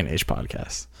Dragon Age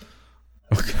podcast.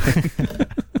 Okay.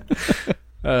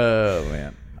 Oh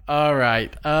man. All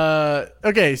right.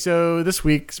 Okay. So this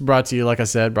week's brought to you, like I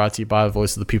said, brought to you by the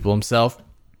voice of the people himself.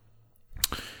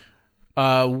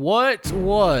 What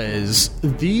was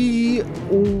the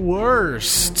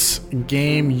worst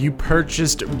game you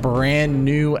purchased brand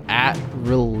new at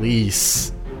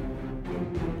release?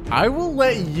 I will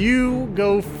let you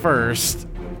go first,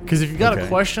 because if you've got a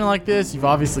question like this, you've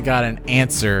obviously got an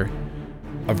answer.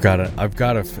 I've got an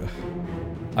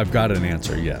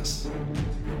answer. Yes.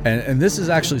 And this is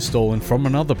actually stolen from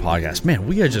another podcast. Man,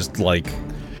 we are just like,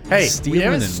 hey, we stealing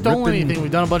haven't and stolen ripping. anything.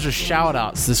 We've done a bunch of shout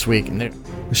outs this week, and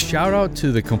Shout out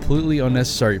to the Completely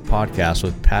Unnecessary podcast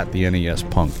with Pat the NES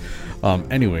Punk.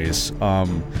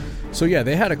 So yeah,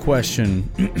 they had a question,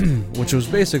 which was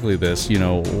basically this: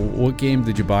 what game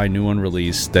did you buy new on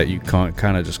release that you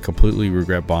kind of just completely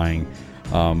regret buying?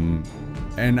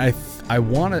 And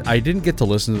I didn't get to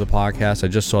listen to the podcast. I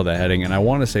just saw the heading, and I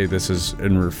want to say this is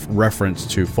in reference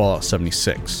to Fallout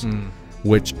 76,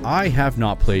 which I have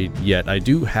not played yet. I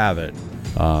do have it.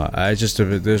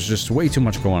 There's just way too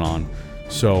much going on.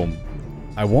 So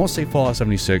I won't say Fallout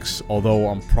 76, although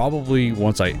I'm probably,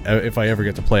 if I ever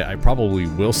get to play it, I probably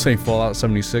will say Fallout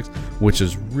 76, which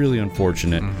is really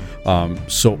unfortunate.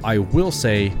 So I will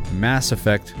say Mass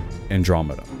Effect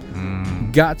Andromeda.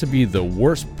 Got to be the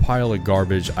worst pile of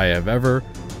garbage I have ever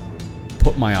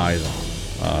put my eyes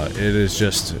on. It is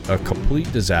just a complete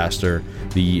disaster.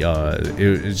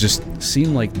 It just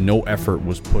seemed like no effort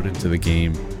was put into the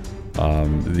game.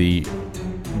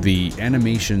 The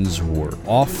animations were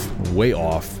way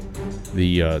off.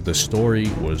 The story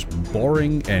was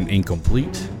boring and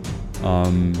incomplete.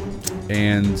 And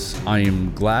I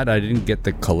am glad I didn't get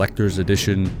the collector's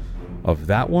edition of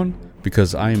that one,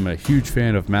 because I am a huge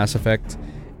fan of Mass Effect.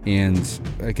 And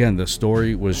again, the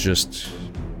story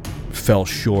fell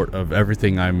short of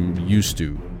everything I'm used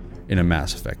to in a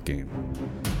Mass Effect game.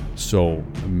 So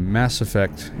Mass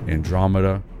Effect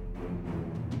Andromeda,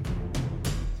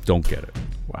 don't get it.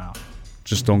 wow.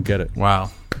 Just don't get it. Wow.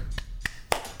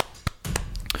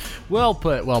 Well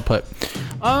put.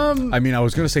 I mean, I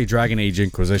was going to say Dragon Age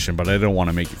Inquisition, but I didn't want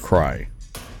to make you cry.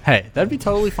 Hey, that'd be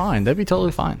totally fine. That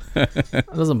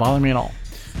doesn't bother me at all.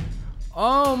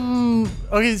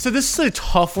 Okay, so this is a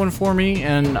tough one for me,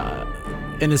 and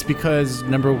it's because,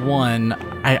 number one,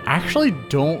 I actually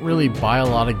don't really buy a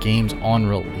lot of games on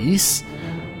release.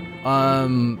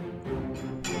 And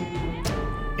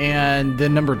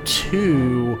then number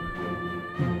two,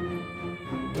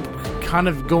 kind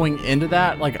of going into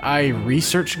that, like, I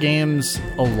research games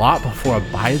a lot before I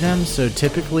buy them. So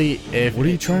typically, What are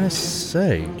you trying to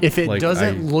say? if it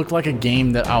doesn't look like a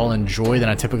game that I'll enjoy, then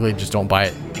I typically just don't buy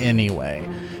it anyway.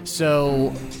 So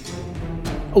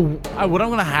what I'm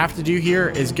gonna have to do here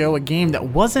is go a game that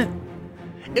wasn't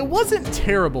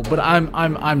terrible, but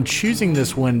I'm choosing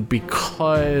this one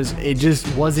because it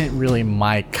just wasn't really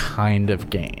my kind of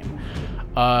game.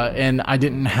 And I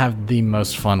didn't have the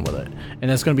most fun with it. And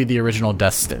that's going to be the original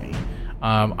Destiny.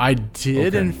 I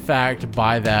did, in fact,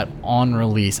 buy that on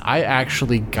release. I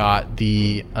actually got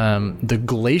the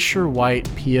Glacier White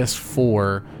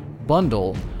PS4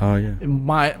 bundle. Oh, yeah.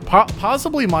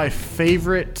 Possibly my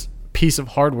favorite piece of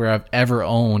hardware I've ever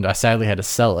owned. I sadly had to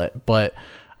sell it, but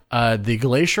the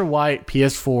Glacier White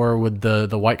PS4 with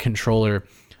the white controller,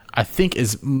 I think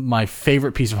is my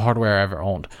favorite piece of hardware I ever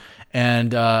owned.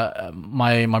 And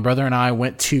my brother and I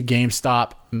went to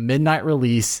GameStop, midnight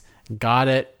release, got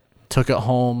it, took it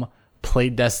home,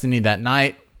 played Destiny that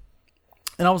night.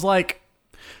 And I was like,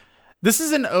 this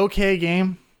is an okay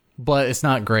game, but it's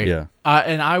not great. Yeah.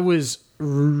 And I was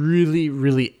really,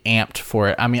 really amped for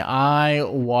it. I mean, I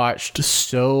watched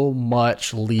so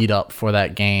much lead up for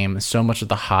that game, so much of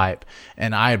the hype,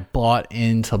 and I bought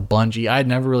into Bungie. I had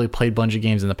never really played Bungie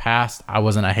games in the past. I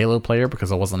wasn't a Halo player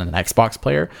because I wasn't an Xbox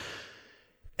player.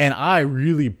 And I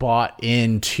really bought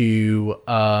into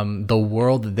the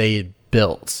world that they had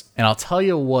built. And I'll tell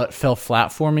you what fell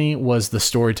flat for me was the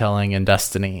storytelling in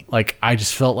Destiny. Like, I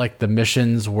just felt like the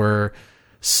missions were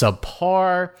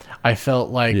subpar. I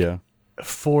felt like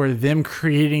for them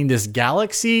creating this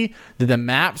galaxy, that the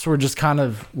maps were just kind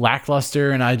of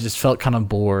lackluster, and I just felt kind of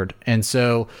bored. And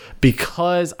so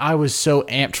because I was so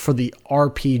amped for the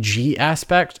RPG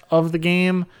aspect of the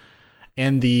game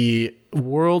and the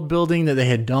world building that they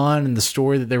had done and the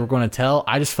story that they were going to tell,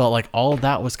 I just felt like all of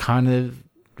that was kind of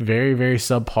very, very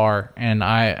subpar, and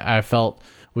I felt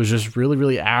was just really,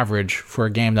 really average for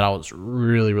a game that I was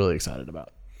really, really excited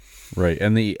about. Right,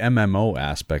 and the MMO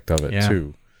aspect of it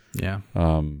too. Yeah.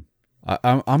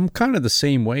 I'm kind of the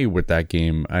same way with that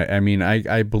game. I mean,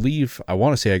 I believe, I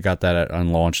want to say I got that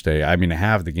on launch day. I mean, I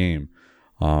have the game.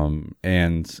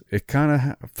 And it kind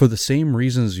of, for the same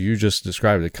reasons you just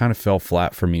described, it kind of fell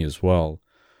flat for me as well.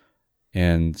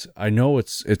 And I know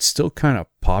it's still kind of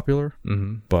popular,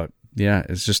 but yeah,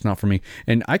 it's just not for me.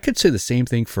 And I could say the same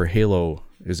thing for Halo.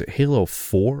 Is it Halo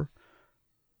 4?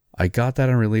 I got that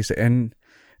on release, and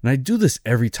I do this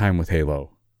every time with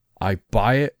Halo. I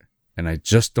buy it and I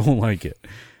just don't like it.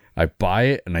 I buy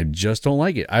it and I just don't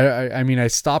like it. I mean, I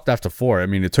stopped after 4. I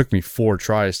mean, it took me 4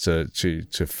 tries to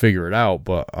figure it out,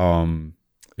 but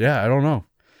yeah, I don't know.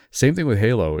 Same thing with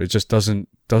Halo. It just doesn't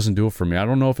do it for me. I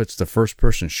don't know if it's the first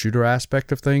person shooter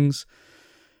aspect of things.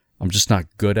 I'm just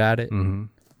not good at it.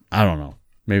 I don't know.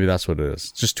 Maybe that's what it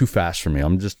is. It's just too fast for me.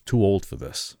 I'm just too old for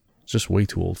this. Just way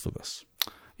too old for this.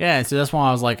 Yeah, and so that's why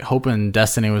I was like hoping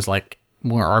Destiny was like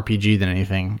more RPG than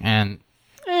anything, and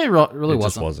it really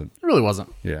wasn't. It really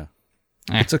wasn't. Yeah.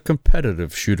 It's a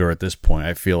competitive shooter at this point.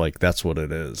 I feel like that's what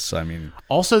it is. I mean,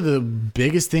 also the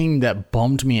biggest thing that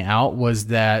bummed me out was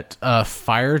that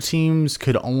fire teams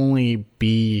could only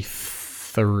be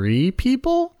 3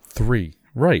 people. 3,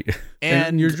 right?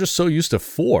 And you're just so used to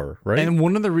 4, right? And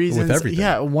one of the reasons,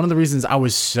 one of the reasons I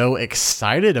was so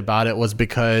excited about it was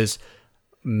because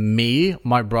me,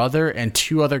 my brother, and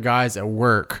 2 other guys at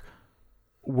work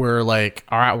were like,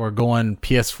 all right, we're going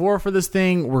PS4 for this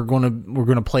thing. We're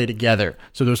gonna play together.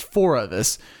 So there's 4 of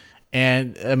us,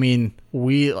 and I mean,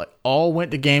 we like all went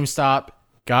to GameStop,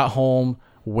 got home,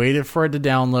 waited for it to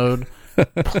download,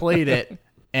 played it,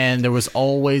 and there was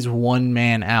always one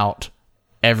man out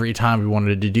every time we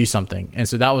wanted to do something. And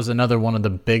so that was another one of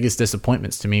the biggest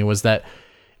disappointments to me, was that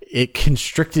it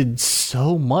constricted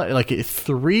so much. Like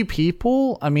 3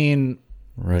 people. I mean,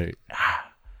 right.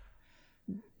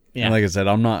 Yeah. And like I said,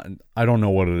 I don't know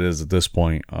what it is at this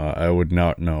point. I would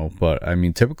not know, but I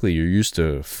mean, typically you're used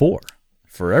to 4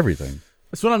 for everything.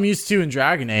 That's what I'm used to in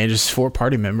Dragon Age. Just 4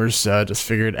 party members. Just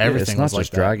figured everything was like that.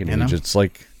 It's not just Dragon Age.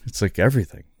 It's like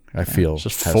everything. I feel it's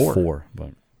just has 4,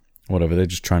 but whatever. They're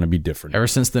just trying to be different. Ever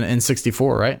since the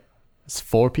N64, right? It's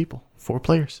 4 people, 4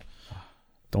 players. I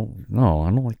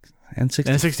don't like N64.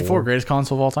 N64, greatest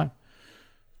console of all time.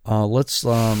 Let's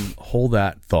hold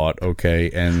that thought,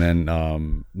 okay, and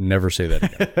then never say that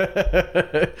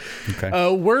again.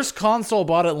 Okay. Worst console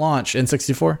bought at launch,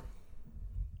 N64?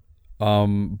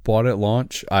 Bought at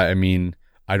launch. I mean,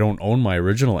 I don't own my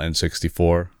original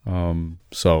N64.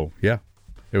 So yeah,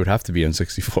 it would have to be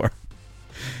N64.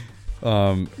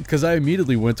 Because I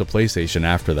immediately went to PlayStation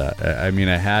after that. I mean,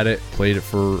 I had it, played it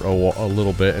for a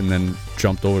little bit, and then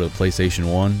jumped over to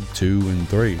PlayStation 1, 2, and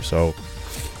 3. So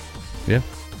yeah.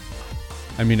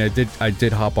 I mean, I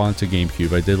did hop onto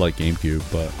GameCube. I did like GameCube,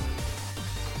 but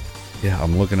yeah,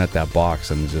 I'm looking at that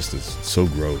box and it's so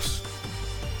gross.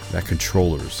 That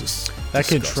controller is just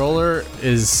disgusting. Controller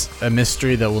is a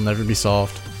mystery that will never be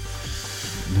solved.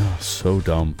 No, so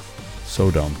dumb.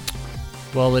 So dumb.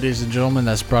 Well, ladies and gentlemen,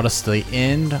 that's brought us to the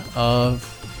end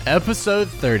of episode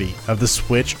 30 of the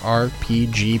Switch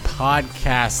RPG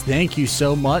podcast. Thank you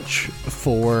so much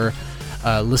for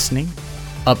listening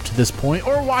up to this point,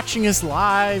 or watching us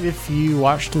live. If you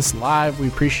watched us live, we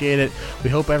appreciate it. We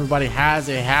hope everybody has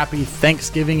a happy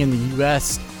Thanksgiving in the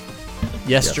U.S.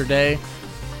 yesterday.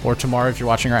 or tomorrow if you're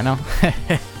watching right now.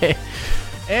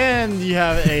 And you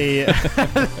have a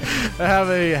have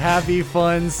a happy,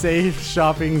 fun, safe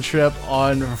shopping trip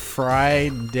on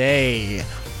Friday.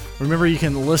 Remember, you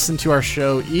can listen to our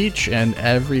show each and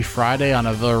every Friday on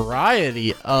a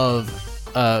variety of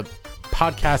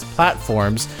podcast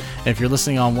platforms. And if you're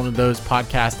listening on one of those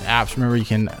podcast apps, remember you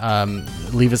can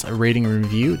leave us a rating and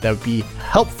review. That would be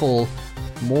helpful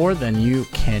more than you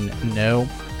can know.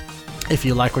 If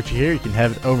you like what you hear, you can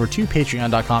head over to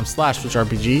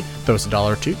patreon.com/switchrpg. Throw us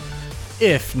 $1 or $2.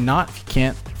 If not,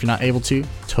 if you're not able to,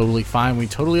 totally fine. We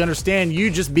totally understand. You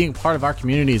just being part of our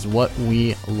community is what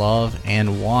we love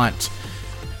and want.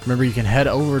 Remember, you can head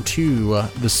over to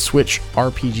the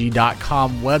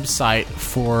switchrpg.com website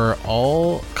for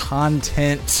all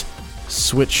content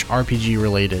Switch RPG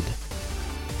related.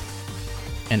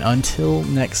 And until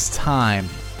next time,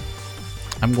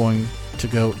 I'm going to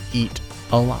go eat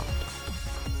a lot.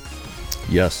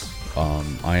 Yes,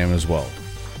 I am as well.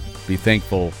 Be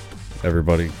thankful,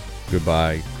 everybody.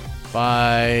 Goodbye.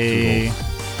 Bye.